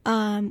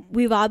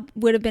 we all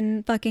would have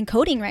been fucking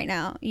coding right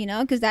now, you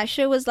know, because that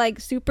shit was like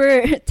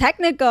super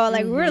technical,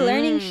 like we were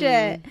learning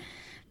shit.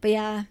 But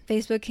yeah,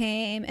 Facebook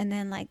came, and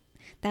then like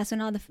that's when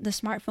all the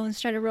smartphones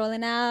started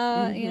rolling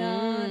out. You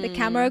know, the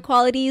camera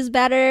quality is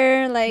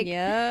better, like,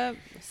 yep.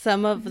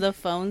 Some of the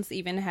phones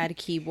even had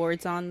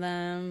keyboards on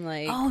them,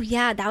 like, oh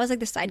yeah, that was like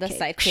the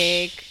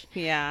sidekick.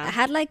 Yeah, I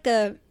had like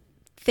a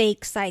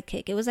fake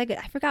sidekick. It was like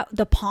I forgot,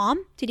 the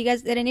Palm. Did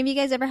any of you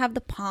guys ever have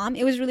the Palm?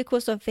 It was really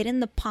cool. So it fit in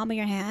the palm of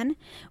your hand,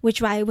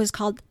 which why it was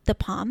called the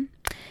Palm.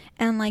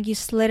 And like you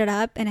slid it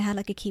up, and it had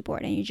like a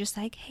keyboard, and you're just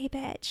like, hey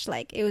bitch.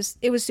 Like it was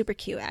super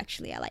cute,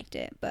 actually. I liked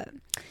it. But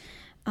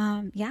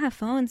yeah,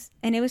 phones.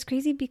 And it was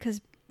crazy because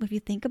if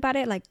you think about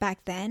it, like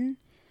back then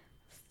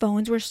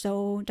phones were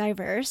so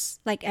diverse.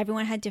 Like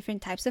everyone had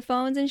different types of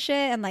phones and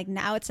shit. And like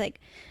now it's like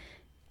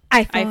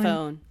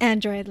iPhone,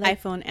 Android,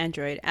 like, iPhone,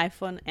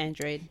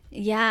 Android.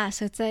 Yeah,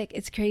 so it's like,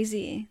 it's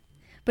crazy.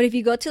 But if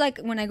you go to like,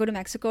 when I go to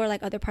Mexico or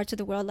like other parts of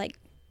the world, like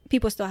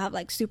people still have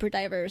like super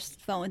diverse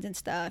phones and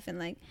stuff, and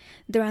like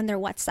they're on their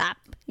WhatsApp,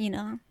 you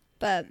know.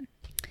 But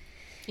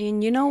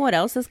and you know what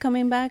else is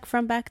coming back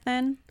from back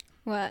then?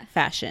 What?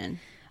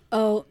 Fashion.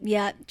 Oh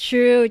yeah,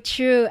 true.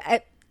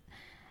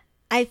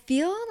 I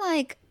feel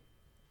like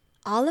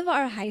all of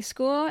our high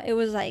school, it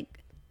was like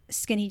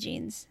skinny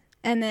jeans.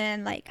 And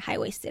then like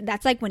high-waisted.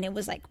 That's like when it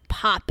was like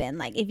popping.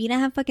 Like if you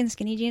didn't have fucking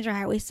skinny jeans or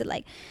high-waisted,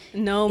 like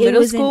no,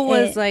 middle school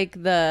was like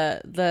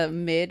the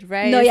mid,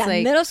 right? No, yeah,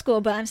 like, middle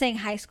school, but I'm saying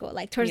high school,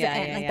 like towards the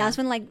end. Like that's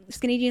when like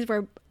skinny jeans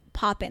were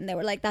popping. They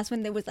were like, that's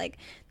when they was like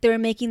they were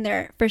making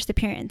their first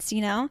appearance,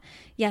 you know?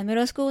 Yeah,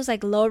 middle school was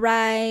like low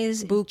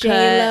rise,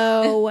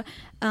 J-Lo,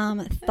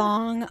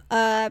 thong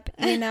up,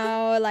 you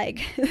know,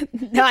 like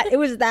it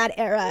was that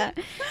era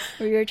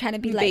where you were trying to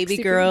be like baby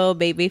girl,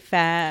 baby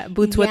fat,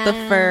 boots with the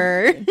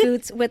fur,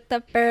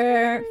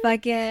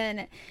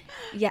 fucking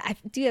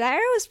dude, that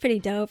era was pretty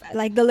dope.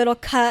 Like the little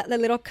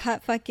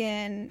cut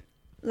fucking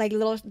like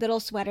little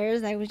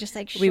sweaters. I was just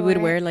like short. We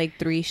would wear like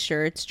 3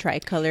 shirts,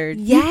 tricolored.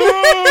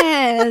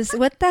 Yes.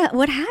 What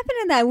happened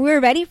to that? We were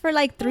ready for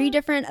like 3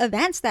 different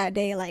events that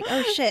day. Like,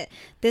 oh shit,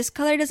 this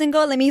color doesn't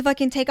go. Let me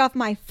fucking take off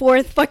my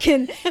 4th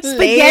fucking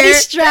spaghetti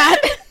strap.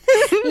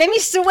 Let me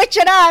switch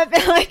it up.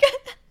 And like,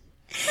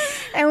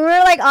 and we were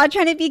like all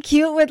trying to be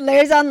cute with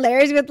layers on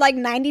layers with like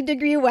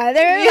 90-degree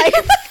weather. Like,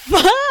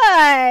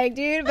 fuck,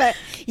 dude. But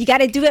you got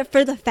to do it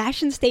for the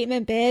fashion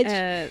statement,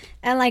 bitch.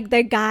 And like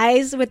the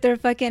guys with their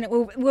fucking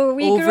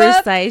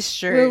oversized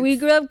shirts. Where we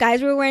grew up,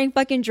 guys were wearing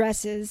fucking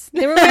dresses.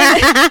 They were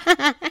wearing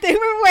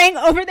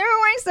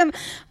some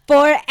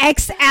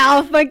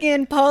 4XL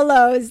fucking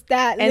polos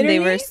and they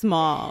were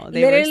small.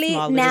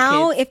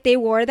 Now if they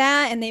wore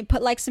that and they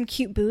put like some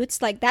cute boots,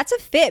 like that's a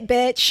fit,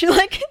 bitch.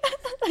 Like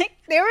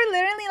they were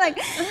literally like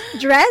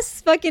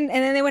dressed fucking,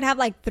 and then they would have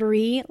like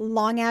 3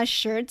 long ass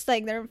shirts.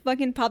 Like they're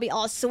fucking probably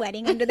all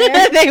sweating under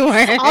there. They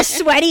were all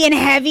sweaty and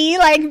heavy,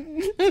 like,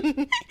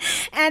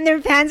 and their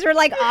pants were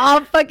like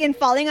all fucking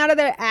falling out of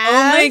their ass.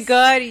 Oh my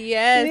god,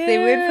 yes. Dude. They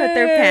would put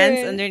their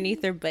pants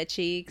underneath their butt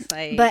cheeks,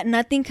 like. But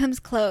nothing comes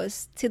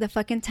close to the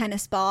fucking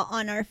tennis ball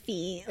on our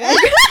feet.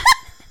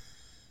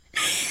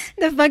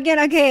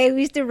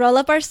 We used to roll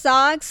up our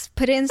socks,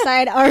 put it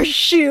inside our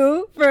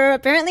shoe for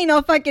apparently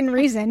no fucking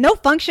reason, no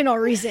functional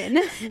reason,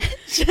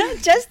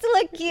 just to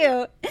look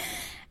cute.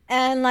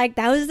 And like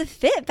that was the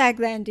fit back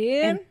then,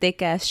 dude. And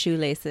thick ass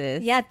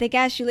shoelaces. Yeah, thick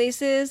ass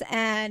shoelaces.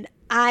 And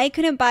I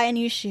couldn't buy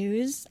new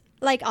shoes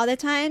like all the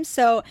time.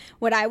 So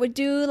what I would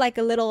do, like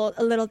a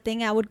little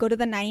thing, I would go to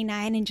the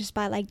 99 and just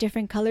buy like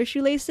different color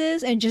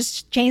shoelaces and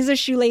just change the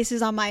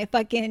shoelaces on my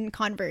fucking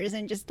Converse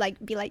and just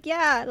like be like,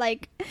 yeah,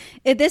 like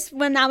if this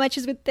one now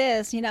matches with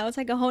this, you know, it's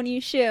like a whole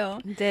new shoe.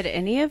 Did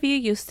any of you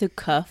used to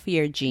cuff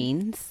your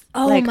jeans?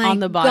 Oh like my on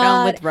the bottom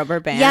God. With rubber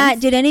bands? Yeah.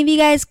 Did any of you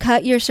guys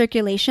cut your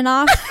circulation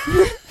off?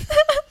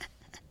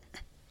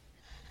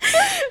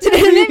 Did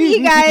any of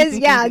you guys,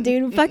 yeah,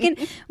 dude, fucking,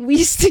 we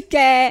used to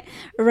get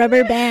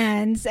rubber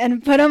bands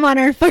and put them on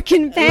our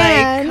fucking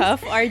pants. Like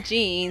cuff our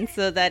jeans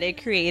so that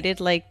it created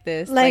like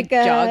this like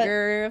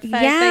jogger effect,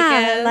 I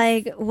guess.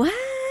 Like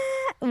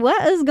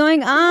what is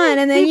going on?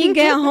 And then you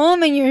get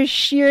home and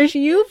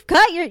you've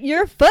cut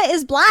your foot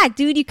is black,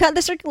 dude. You cut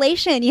the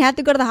circulation. You have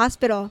to go to the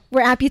hospital.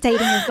 We're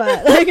amputating your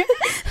foot.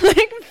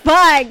 like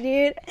fuck,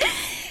 dude.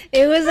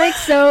 It was like,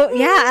 so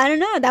yeah, I don't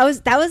know. That was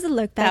the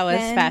look back then. That was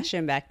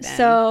fashion back then.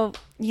 So,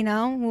 you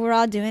know, we were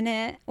all doing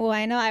it. Well,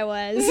 I know I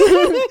was.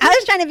 I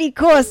was trying to be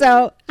cool,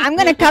 so I'm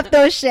gonna cup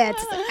those shits.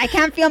 I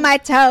can't feel my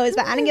toes,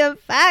 but I don't give a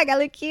fuck. I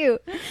look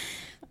cute.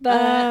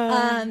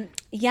 But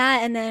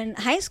yeah, and then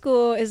high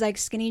school is like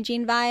skinny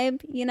jean vibe,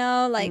 you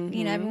know, like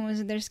you know, everyone was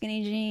with their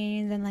skinny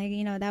jeans, and like,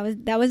 you know,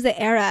 that was the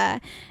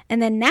era.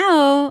 And then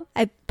now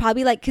I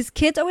probably like, because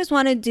kids always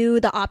want to do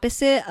the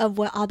opposite of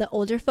what all the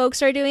older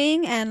folks are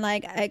doing, and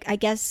like I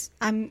guess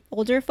I'm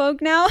older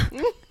folk now.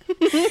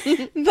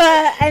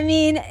 But I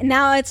mean,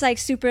 now it's like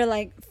super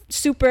like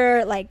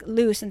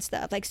loose and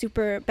stuff, like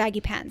super baggy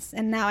pants.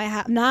 And now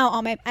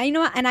all my, I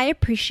know, and I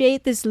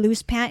appreciate this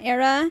loose pant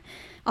era,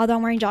 although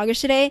I'm wearing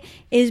joggers today,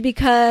 is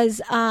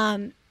because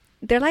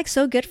they're like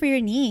so good for your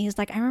knees.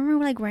 Like I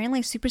remember like wearing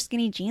like super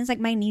skinny jeans,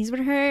 like my knees would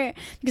hurt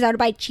because I would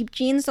buy cheap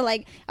jeans, so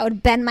like I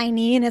would bend my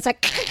knee and it's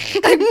like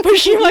like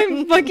pushing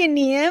my fucking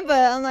knee in,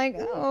 but I'm like,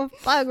 oh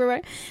fuck,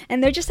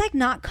 and they're just like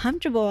not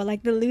comfortable.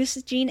 Like the loose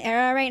jean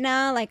era right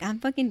now, like I'm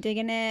fucking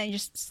digging it. You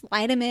just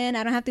slide them in.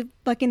 I don't have to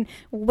fucking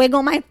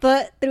wiggle my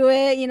foot through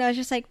it, you know. It's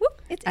just like whoop,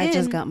 it's I in.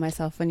 just got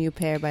myself a new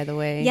pair, by the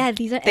way. Yeah,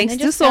 these are thanks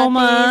to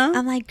Soma.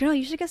 I'm like, girl,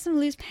 you should get some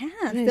loose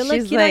pants. They She's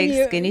look cute like, on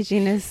you. skinny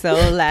jean is so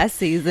last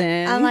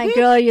season. I'm like,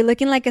 girl, you're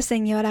looking like a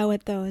señora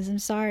with those. I'm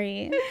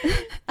sorry.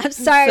 I'm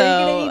sorry.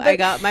 So I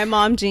got my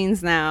mom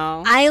jeans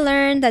now. I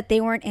learned that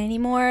they weren't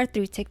anymore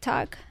through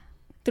TikTok,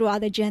 through all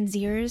the Gen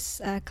Zers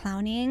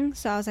clowning.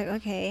 So I was like,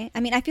 okay.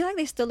 I mean, I feel like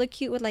they still look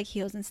cute with like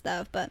heels and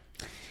stuff, but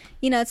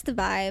you know, it's the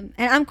vibe,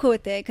 and I'm cool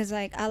with it because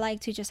like I like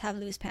to just have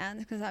loose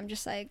pants because I'm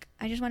just like,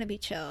 I just want to be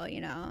chill,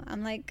 you know.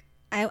 I'm like,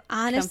 I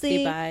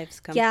honestly,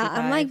 comfy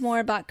I'm like vibes. more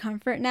about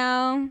comfort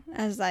now.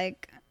 As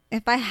like,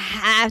 if I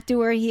have to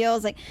wear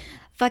heels, like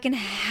fucking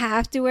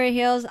have to wear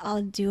heels,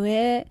 I'll do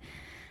it.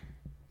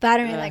 But I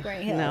don't really like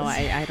wearing heels. No,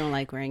 I don't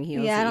like wearing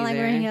heels. Yeah, I don't either. like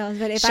wearing heels.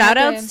 But if shout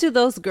outs to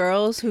those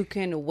girls who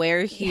can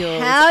wear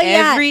heels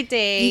every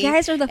day. You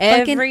guys are the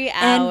fucking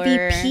hour.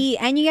 MVP,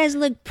 and you guys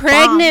look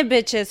pregnant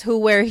bitches who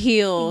wear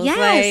heels. Yes,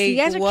 like, you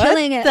guys are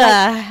killing it. What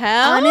the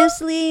hell?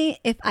 Honestly,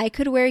 if I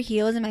could wear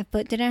heels and my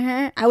foot didn't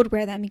hurt, I would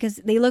wear them because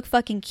they look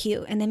fucking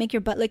cute and they make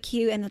your butt look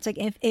cute, and it's like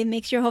if it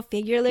makes your whole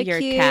figure look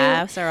cute. Your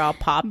calves are all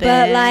popping.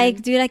 But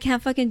like, dude, I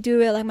can't fucking do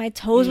it. Like my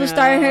toes will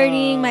start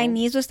hurting, my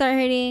knees will start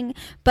hurting.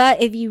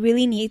 But if you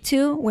really need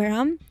to wear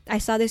them. I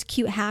saw this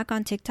cute hack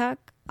on TikTok.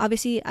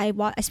 Obviously, I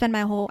wrought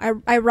my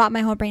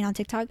whole brain on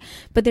TikTok.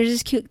 But there's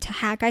this cute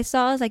hack I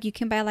saw. It's like you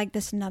can buy like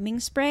this numbing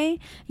spray.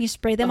 You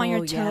spray them on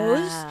your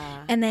toes,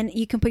 and then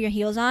you can put your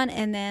heels on,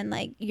 and then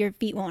like your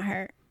feet won't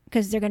hurt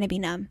because they're gonna be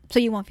numb, so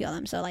you won't feel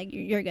them. So like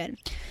you're good.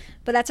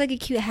 But that's like a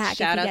cute hack.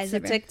 Shout out to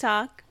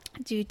TikTok.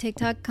 Dude,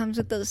 TikTok comes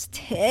with those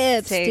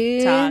tips,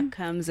 TikTok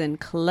comes in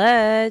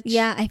clutch.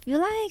 Yeah, I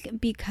feel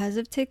like because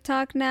of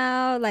TikTok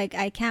now, like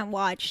I can't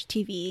watch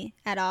TV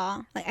at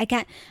all. Like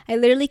I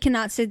literally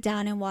cannot sit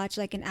down and watch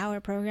like an hour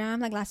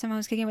program. Like last time I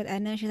was kicking with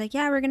Edna, she's like,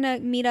 yeah, we're gonna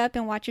meet up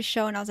and watch a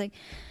show. And I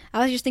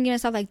was just thinking to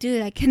myself like,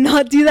 dude, I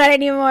cannot do that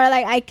anymore.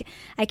 Like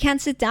I can't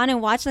sit down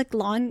and watch like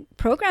long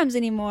programs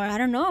anymore. I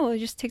don't know.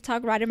 Just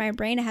TikTok right in my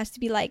brain. It has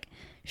to be like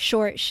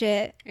short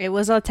shit. It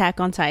was Attack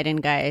on Titan,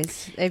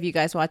 guys. If you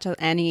guys watch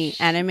any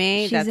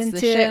anime, that's the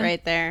shit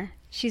right there.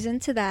 She's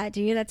into that,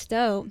 dude. That's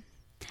dope.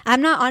 I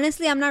don't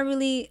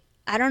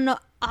know.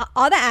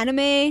 All the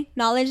anime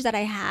knowledge that I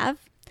have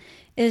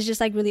is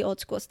just like really old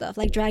school stuff,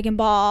 like Dragon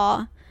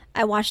Ball.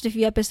 I watched a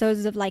few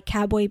episodes of like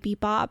Cowboy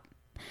Bebop.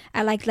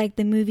 I like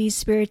the movie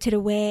Spirited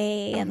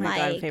Away. Oh my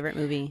god, favorite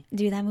movie.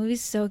 Dude, that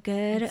movie's so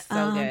good. It's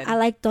so good. I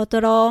like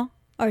Totoro.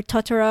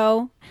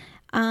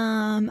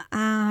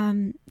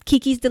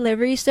 Kiki's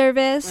Delivery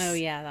Service. Oh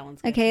yeah, that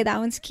one's good. Okay, that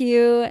one's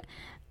cute.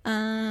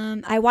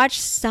 I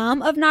watched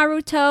some of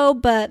Naruto,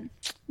 but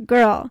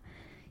girl,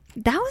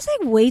 that was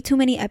like way too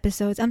many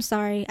episodes. I'm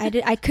sorry.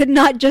 I could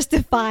not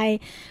justify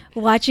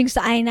watching.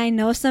 And I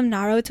know some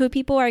Naruto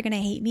people are gonna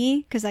hate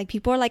me because like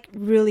people are like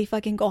really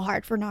fucking go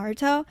hard for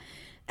Naruto,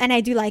 and I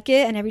do like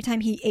it. And every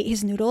time he ate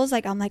his noodles,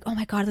 like I'm like, oh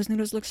my god, those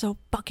noodles look so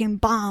fucking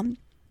bomb.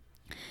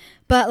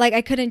 But like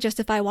I couldn't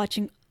justify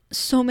watching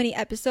so many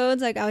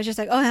episodes. Like I was just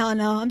like, oh hell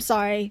no, I'm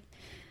sorry.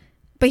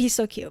 But he's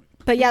so cute.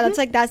 But yeah, that's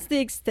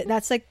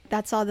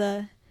all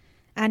the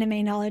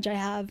anime knowledge I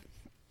have.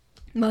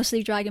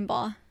 Mostly Dragon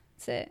Ball.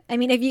 That's it. I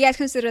mean, if you guys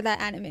consider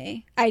that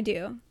anime, I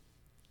do.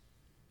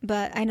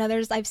 But I know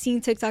I've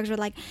seen TikToks where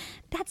like,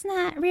 that's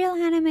not real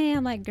anime.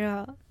 I'm like,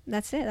 girl,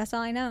 that's it. That's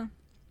all I know.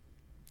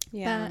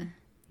 Yeah. But,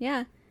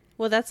 yeah.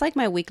 Well, that's like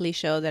my weekly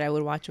show that I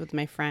would watch with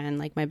my friend,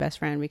 like my best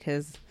friend,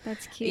 because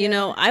that's cute. You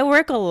know, I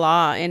work a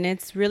lot and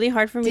it's really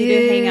hard for me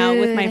to hang out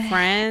with my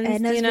friends.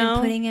 Edna's been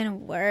putting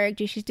in work.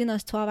 Dude, she's doing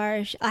those 12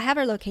 hours. I have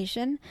her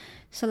location.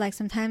 So like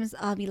sometimes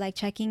I'll be like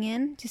checking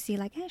in to see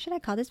like, hey, should I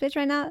call this bitch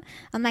right now?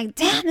 I'm like,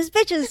 damn, this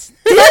bitch is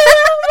still at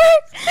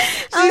work.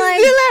 I'm like,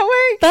 still at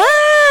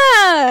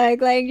work.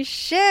 Fuck. Like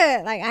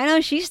shit. Like I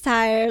know she's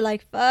tired.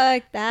 Like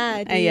fuck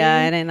that. Dude. Yeah,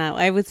 and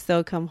I would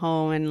still come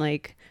home and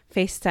like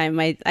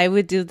FaceTime. I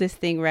would do this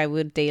thing where I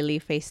would daily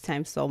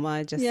FaceTime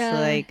Soma just to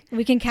like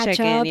we can catch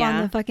up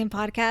on the fucking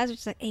podcast.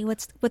 It's like, hey,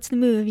 what's the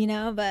move, you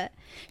know? But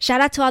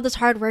shout out to all those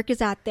hard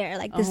workers out there,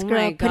 like this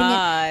girl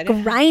putting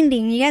it,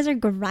 grinding. You guys are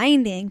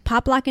grinding,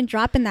 pop, lock, and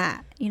dropping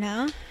that, you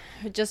know.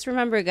 Just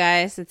remember,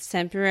 guys, it's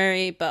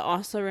temporary, but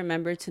also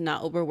remember to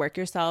not overwork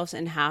yourselves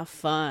and have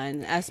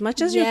fun as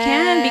much as you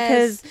can,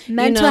 because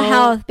mental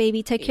health,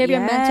 baby. Take care of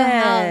your mental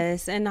health.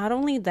 Yes, and not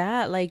only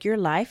that, like your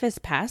life is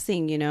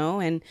passing, you know,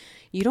 and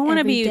you don't want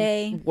to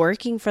be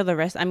working for the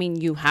rest. I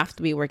mean, you have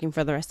to be working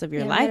for the rest of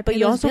your life, but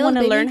you also want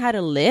to learn how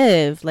to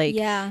live. Like,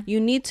 you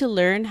need to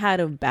learn how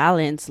to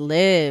balance,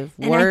 live,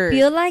 work. And I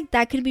feel like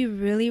that could be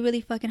really,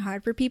 really fucking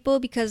hard for people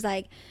because,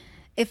 like,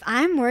 if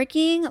I'm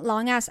working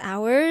long ass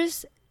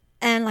hours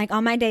and like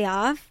on my day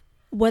off,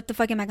 what the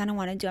fuck am I gonna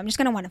want to do? I'm just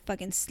gonna want to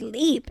fucking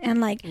sleep and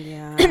like,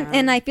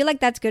 and I feel like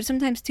that's good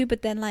sometimes too.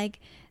 But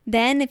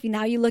then if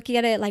you look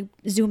at it like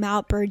zoom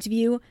out, bird's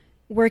view,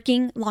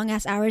 working long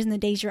ass hours and the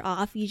days you're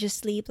off, you just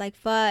sleep. Like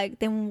fuck.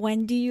 Then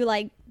when do you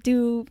like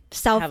do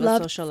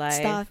self-love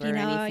stuff? You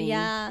know? Anything.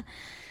 Yeah.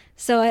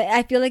 So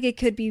I feel like it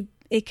could be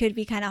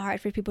kind of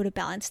hard for people to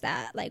balance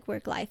that like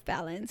work-life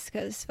balance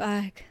because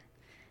fuck.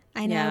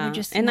 I know we're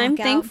just I'm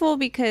thankful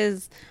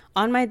because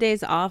on my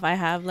days off I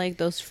have like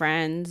those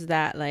friends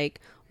that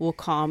like will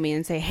call me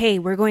and say, hey,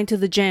 we're going to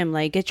the gym,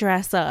 like get your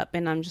ass up,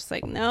 and I'm just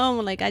like, no,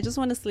 like I just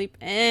want to sleep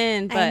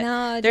in,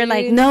 but they're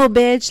like, no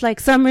bitch, like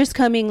summer's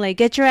coming, like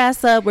get your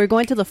ass up, we're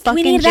going to the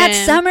fucking gym. We need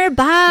that summer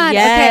bod.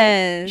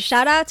 Yes. Okay,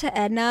 shout out to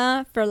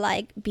Edna for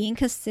like being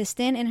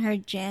consistent in her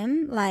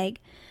gym. Like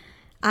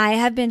I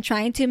have been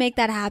trying to make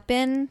that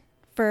happen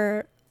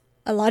for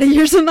a lot of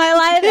years of my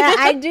life,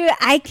 and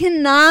I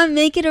cannot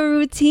make it a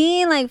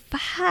routine. Like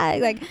fuck,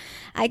 like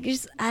I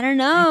don't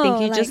know. I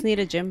think you just need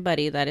a gym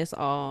buddy. That is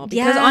all.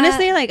 Because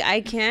honestly, like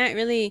I can't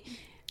really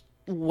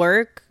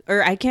work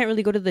or I can't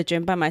really go to the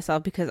gym by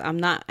myself because I'm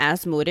not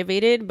as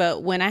motivated.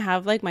 But when I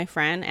have like my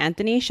friend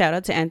Anthony, shout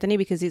out to Anthony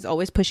because he's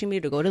always pushing me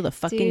to go to the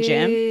fucking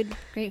gym.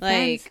 Great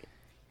like, friends.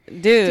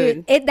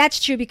 Dude,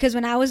 That's true because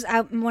when I was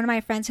out, one of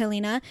my friends,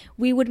 Helena,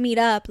 we would meet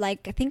up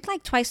like I think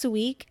like twice a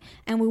week,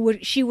 and we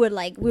would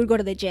go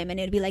to the gym, and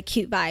it'd be like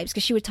cute vibes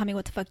because she would tell me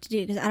what the fuck to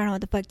do because I don't know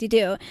what the fuck to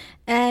do,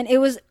 and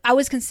I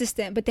was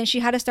consistent, but then she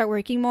had to start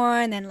working more,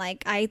 and then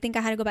like I think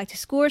I had to go back to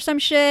school or some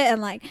shit,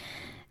 and like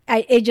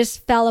it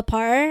just fell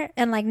apart,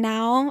 and like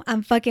now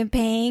I'm fucking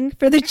paying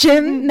for the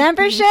gym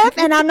membership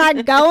and I'm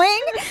not going.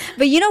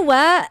 But you know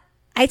what?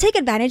 I take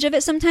advantage of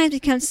it sometimes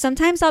because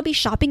sometimes I'll be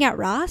shopping at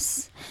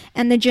Ross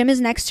and the gym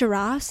is next to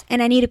Ross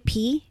and I need to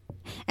pee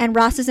and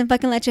Ross doesn't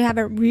fucking let you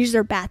use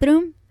their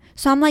bathroom.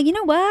 So I'm like, you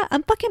know what?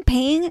 I'm fucking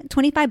paying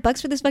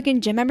 $25 for this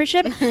fucking gym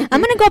membership. I'm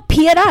going to go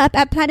pee it up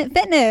at Planet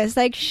Fitness.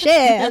 Like, shit,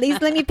 at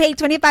least let me pay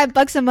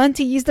 $25 a month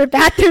to use their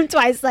bathroom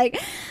twice. Like,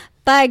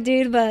 fuck,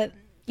 dude. But,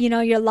 you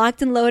know, you're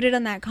locked and loaded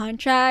on that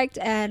contract.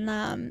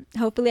 And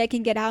hopefully I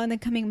can get out in the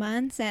coming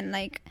months. And,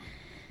 like,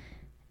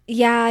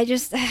 yeah,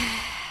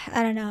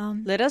 I don't know.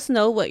 Let us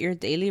know what your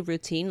daily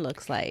routine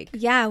looks like.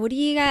 Yeah, what do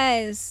you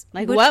guys...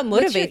 Like, what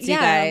motivates you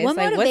guys?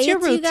 What's your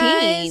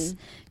routine?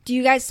 Do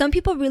you guys... Some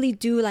people really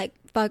do, like,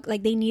 fuck,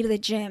 like, they need the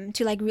gym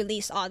to, like,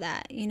 release all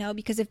that, you know?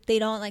 Because if they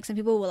don't, like, some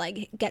people will,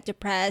 like, get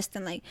depressed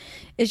and, like,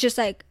 it's just,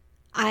 like,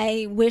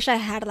 I wish I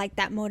had, like,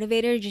 that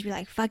motivator to just be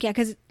like, fuck yeah,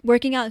 because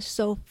working out is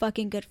so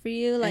fucking good for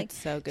you. Like,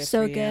 it's so good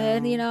so for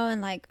good, you know?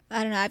 And, like,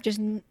 I don't know, I've just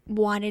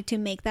wanted to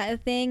make that a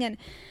thing. And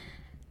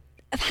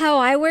how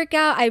I work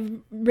out, I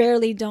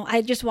rarely don't.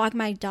 I just walk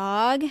my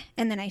dog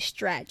and then I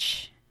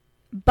stretch.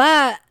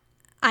 But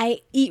I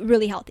eat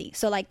really healthy.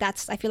 So like I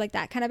feel like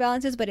that kind of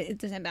balances, but it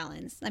doesn't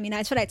balance. I mean,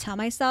 that's what I tell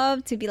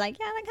myself to be like,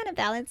 yeah, that kind of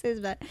balances,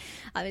 but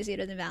obviously it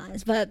doesn't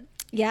balance. But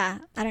yeah,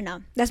 I don't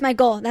know. That's my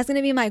goal. That's going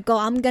to be my goal.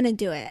 I'm going to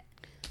do it.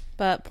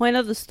 But point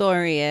of the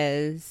story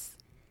is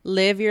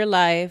live your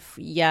life.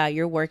 Yeah,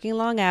 you're working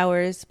long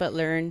hours, but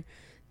learn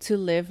to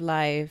live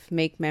life,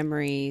 make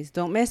memories.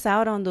 Don't miss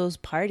out on those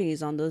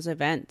parties, on those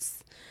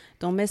events.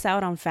 Don't miss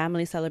out on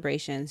family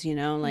celebrations, you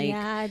know? Like,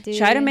 yeah,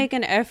 try to make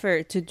an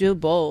effort to do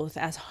both,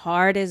 as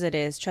hard as it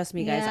is. Trust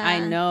me, guys. I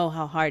know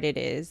how hard it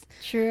is.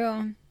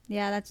 True.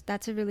 Yeah,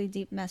 that's a really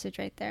deep message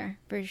right there,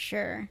 for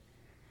sure.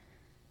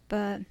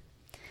 But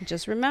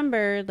just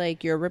remember,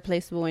 like, you're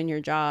replaceable in your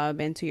job,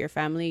 and to your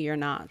family, you're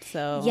not.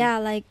 So yeah,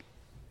 like,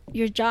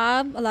 your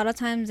job, a lot of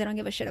times they don't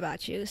give a shit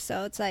about you.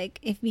 So it's like,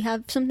 if you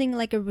have something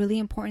like a really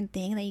important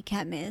thing that you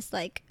can't miss,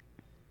 like,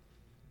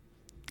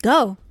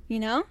 go, you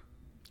know?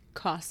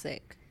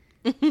 Caustic.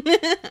 But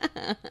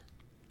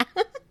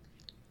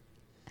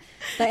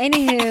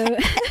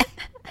anywho,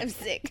 I'm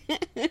sick.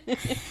 Boo,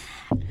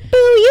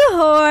 you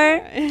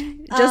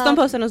whore. Just don't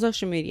post it on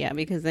social media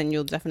because then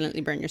you'll definitely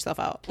burn yourself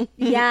out.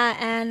 Yeah,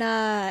 and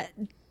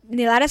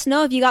let us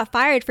know if you got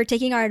fired for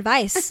taking our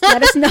advice.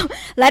 Let us know.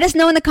 Let us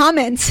know in the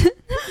comments.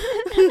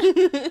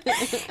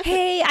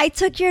 Hey, I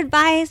took your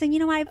advice, and you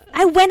know,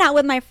 I went out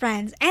with my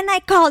friends, and I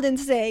called in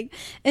sick,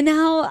 and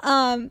now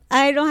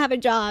I don't have a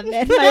job,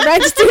 and my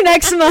rent's due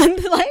next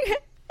month.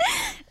 Like,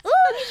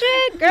 oh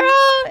shit,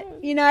 girl.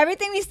 You know,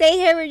 everything we say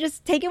here, we're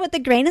just take it with a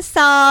grain of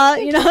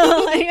salt. You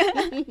know.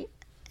 Like,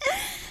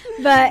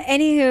 but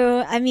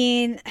anywho, I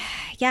mean,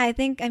 yeah,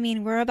 I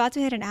mean, we're about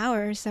to hit an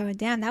hour, so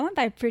damn, that went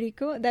by pretty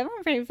cool. That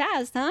went pretty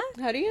fast, huh?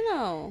 How do you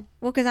know?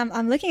 Well, because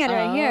I'm looking at it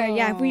right here.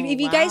 Yeah, if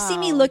you guys see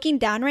me looking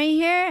down right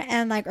here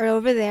and like or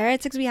over there,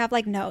 it's because we have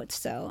like notes,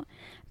 so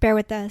bear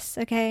with us,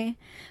 okay?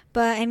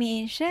 But I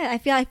mean, shit, I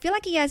feel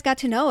like you guys got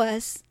to know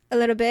us a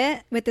little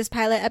bit with this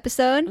pilot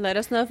episode. Let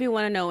us know if you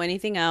want to know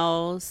anything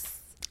else.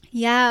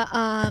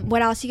 Yeah,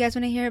 what else you guys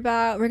want to hear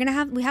about?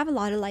 We have a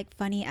lot of like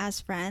funny ass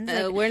friends.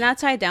 Like, we're not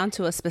tied down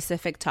to a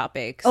specific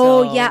topic. So.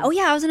 Oh yeah,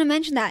 I was gonna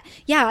mention that.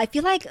 Yeah, I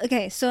feel like,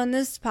 okay, so in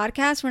this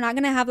podcast, we're not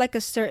gonna have like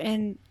a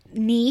certain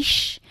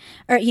niche,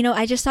 or you know,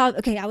 I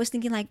was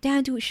thinking like,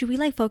 damn, dude, should we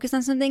like focus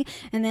on something?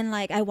 And then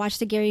like I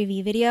watched a Gary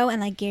Vee video,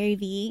 and like Gary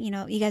Vee, you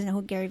know, you guys know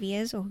who Gary Vee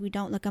is, or who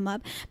don't, look him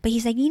up, but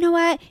he's like, you know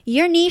what,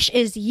 your niche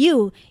is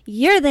you're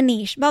the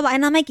niche, blah blah.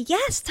 And I'm like,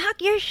 yes,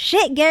 talk your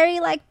shit, Gary,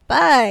 like,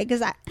 fuck,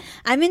 because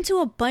I'm into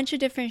a bunch of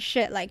different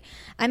shit. Like,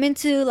 I'm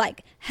into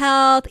like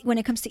health when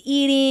it comes to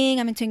eating,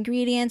 I'm into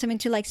ingredients, I'm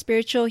into like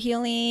spiritual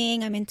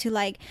healing, I'm into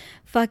like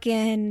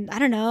fucking, I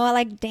don't know, I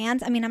like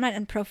dance. I mean, I'm not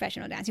in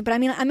professional dancing, but I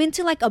mean, I'm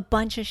into like a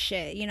bunch of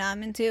shit, you know,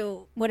 I'm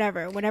into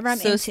whatever I'm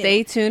into. So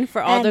stay tuned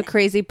for all the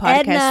crazy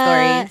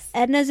podcast stories.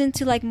 Edna's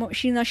into like more,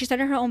 she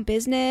started her own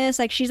business.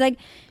 Like, she's like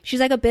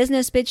a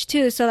business bitch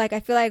too. So like,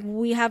 I feel like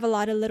we have a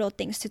lot of little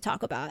things to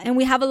talk about, and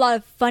we have a lot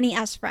of funny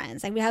ass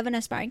friends. Like, we have an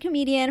aspiring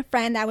comedian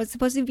friend that was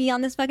supposed to be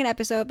on this fucking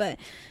episode, but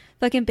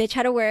fucking bitch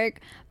had to work.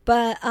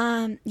 But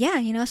yeah,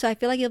 you know, so I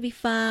feel like it'll be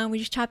fun. We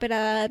just chop it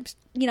up,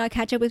 you know,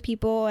 catch up with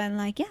people, and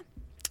like, yeah,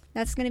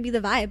 that's gonna be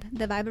the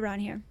vibe around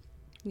here.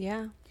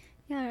 Yeah,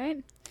 all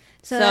right.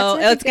 So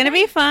it's gonna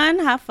be fun.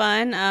 Have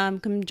fun.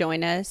 Come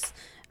join us.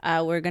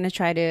 We're gonna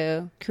try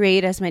to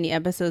create as many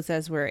episodes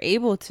as we're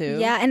able to.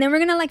 Yeah, and then we're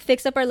gonna like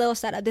fix up our little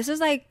setup. This is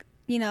like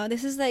you know,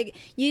 this is like,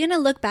 you're gonna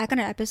look back on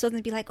our episodes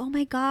and be like, oh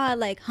my god,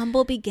 like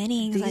humble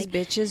beginnings. These like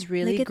bitches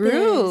really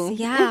grew.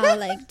 Yeah,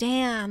 like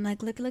damn,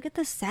 like look at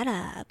the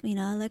setup. You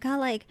know, look how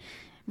like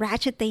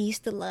ratchet they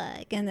used to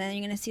look, and then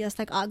you're gonna see us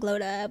like all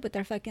glowed up with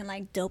their fucking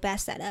like dope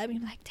ass setup. And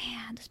you're like,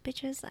 damn, this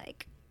bitch is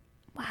like,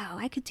 wow,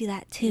 I could do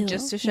that too.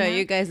 Just to show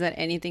you guys that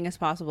anything is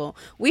possible.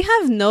 We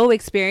have no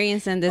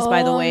experience in this,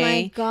 by the way. Oh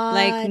my god,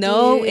 like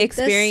no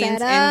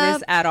experience in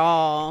this at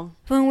all.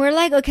 When we're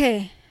like,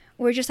 okay,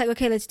 we're just like,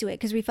 okay, let's do it,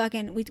 because we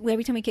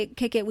every time we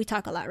kick it, we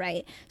talk a lot,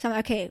 right? So I'm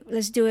like, okay,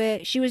 let's do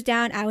it. She was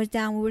down, I was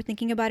down, we were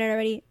thinking about it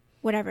already,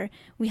 whatever.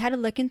 We had to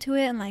look into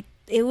it, and like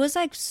it was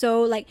like,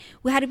 so like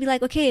we had to be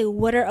like, okay,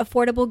 what are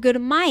affordable good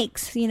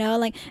mics, you know,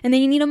 like, and then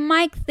you need a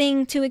mic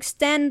thing to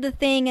extend the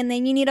thing, and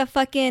then you need a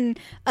fucking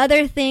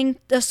other thing,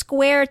 a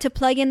square to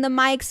plug in the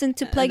mics and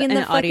to plug in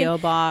the audio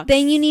box.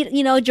 Then you need,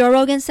 you know, Joe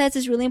Rogan says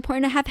it's really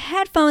important to have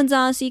headphones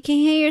on so you can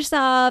hear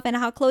yourself and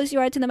how close you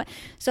are to the mic.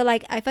 So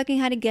like I fucking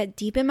had to get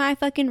deep in my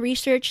fucking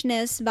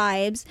researchness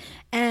vibes,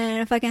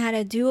 and I fucking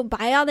had to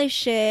buy all this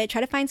shit, try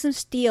to find some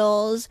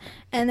steals,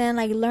 and then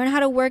like learn how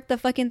to work the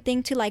fucking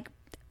thing to like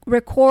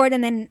record,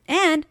 and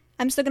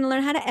I'm still gonna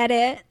learn how to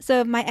edit.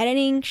 So if my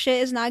editing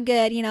shit is not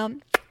good, you know,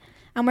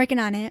 I'm working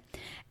on it.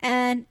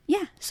 And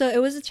yeah, so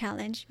it was a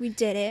challenge. We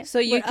did it. So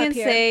you can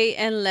say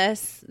in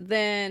less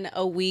than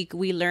a week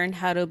we learned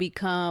how to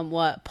become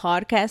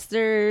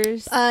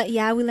podcasters.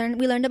 Yeah, we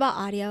learned about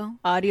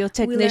audio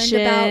technician. We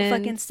learned about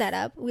fucking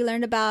setup. We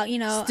learned about, you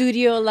know,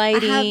 studio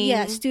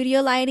lighting. Studio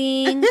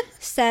lighting,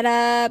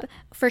 setup,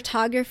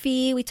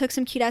 photography. We took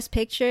some cute ass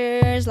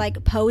pictures,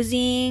 like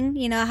posing,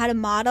 you know, how to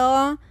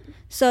model.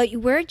 So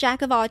we're a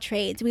jack of all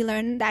trades. We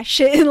learned that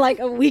shit in like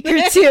a week or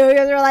two,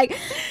 because we're like,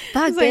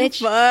 fuck,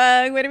 bitch.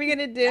 Like, fuck, what are we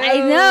gonna do? I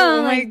know.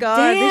 Oh my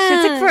god, this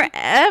shit took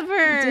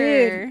forever.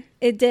 Dude,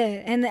 it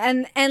did.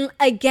 And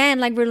again,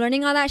 like we're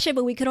learning all that shit,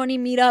 but we could only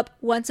meet up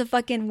once a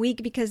fucking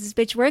week because this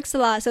bitch works a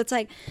lot. So it's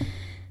like,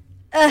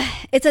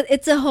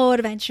 it's a whole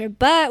adventure.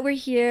 But we're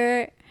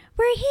here.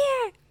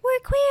 We're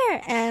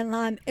queer,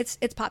 and it's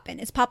poppin'.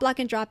 It's pop, lock,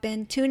 and drop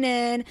in. Tune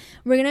in.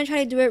 We're gonna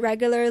try to do it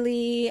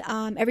regularly.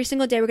 Every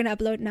single day we're gonna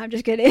upload. No, I'm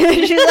just kidding.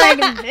 She's like,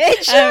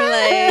 bitch. I'm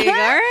like, all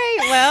right,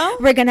 well,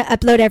 we're gonna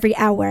upload every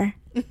hour.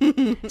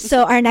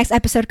 So our next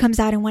episode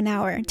comes out in 1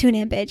 hour. Tune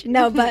in, bitch.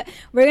 No, but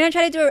we're gonna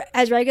try to do it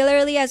as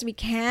regularly as we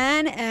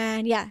can,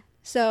 and yeah.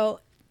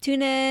 So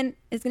tune in.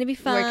 It's gonna be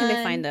fun. Where can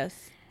they find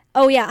us?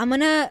 Oh yeah, I'm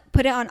gonna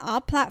put it on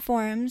all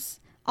platforms,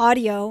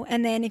 audio,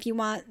 and then if you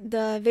want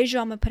the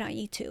visual, I'm gonna put it on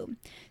YouTube.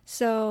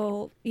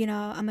 So, you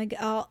know,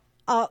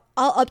 I'll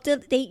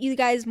update you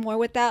guys more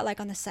with that, like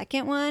on the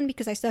second one,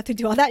 because I still have to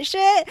do all that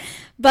shit.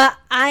 But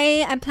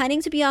I'm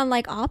planning to be on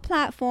like all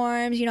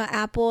platforms, you know,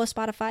 Apple,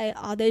 Spotify,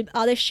 all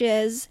the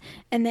shiz,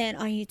 and then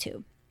on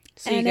YouTube,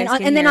 so and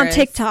then on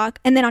TikTok,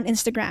 and then on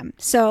Instagram.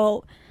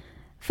 So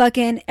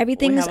fucking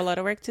everything's, we have a lot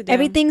of work to do.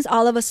 Everything's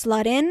all of a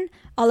Slutten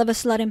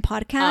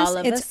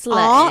podcast. It's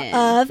all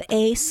of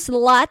a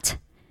slut.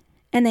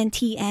 And then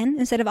TN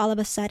instead of all of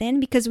a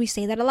sudden, because we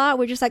say that a lot.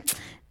 We're just like,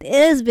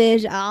 this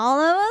bitch all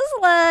of a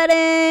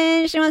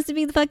sudden, she wants to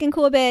be the fucking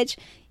cool bitch.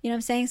 You know what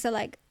I'm saying? So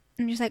like,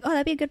 I'm just like, oh,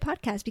 that'd be a good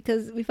podcast,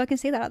 because we fucking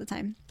say that all the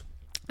time.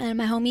 And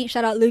my homie,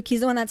 shout out Luke,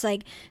 he's the one that's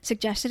like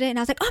suggested it. And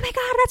I was like, oh my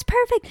God, that's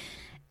perfect.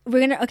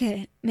 We're gonna,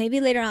 okay,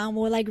 maybe later on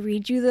we'll like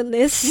read you the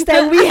list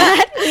that we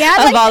had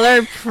of like,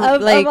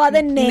 all of all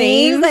the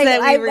names. Like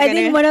that I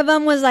think one of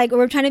them was like,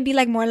 we're trying to be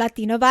like more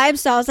Latino vibes.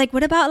 So I was like,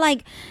 what about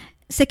like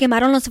Se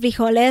Quemaron los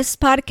Frijoles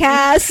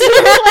podcast?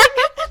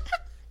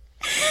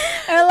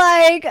 or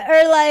like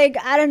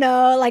I don't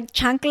know, like the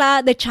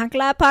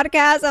Chancla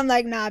podcast. I'm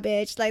like, nah,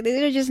 bitch, like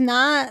these are just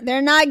not,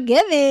 they're not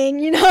giving,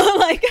 you know.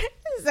 Like,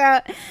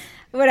 so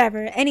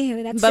whatever.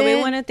 Anywho, that's but it. We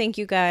want to thank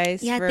you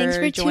guys. Yeah, thanks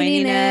for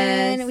tuning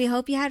in. We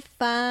hope you had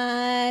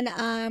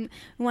fun.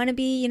 We want to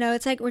be, you know,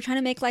 it's like we're trying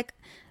to make like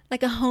a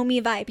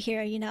homie vibe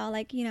here, you know,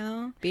 like, you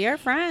know, be our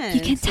friends.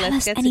 You can tell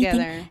us anything.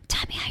 Together.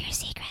 Tell me all your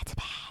secrets,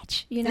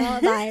 bitch. You know,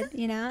 vibe,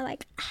 you know,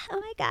 like, oh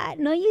my God,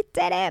 no, you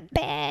didn't,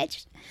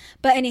 bitch.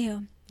 But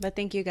anywho. But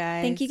thank you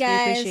guys. Thank you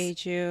guys. We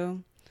appreciate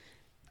you.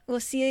 We'll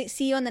see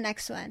you on the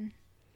next one.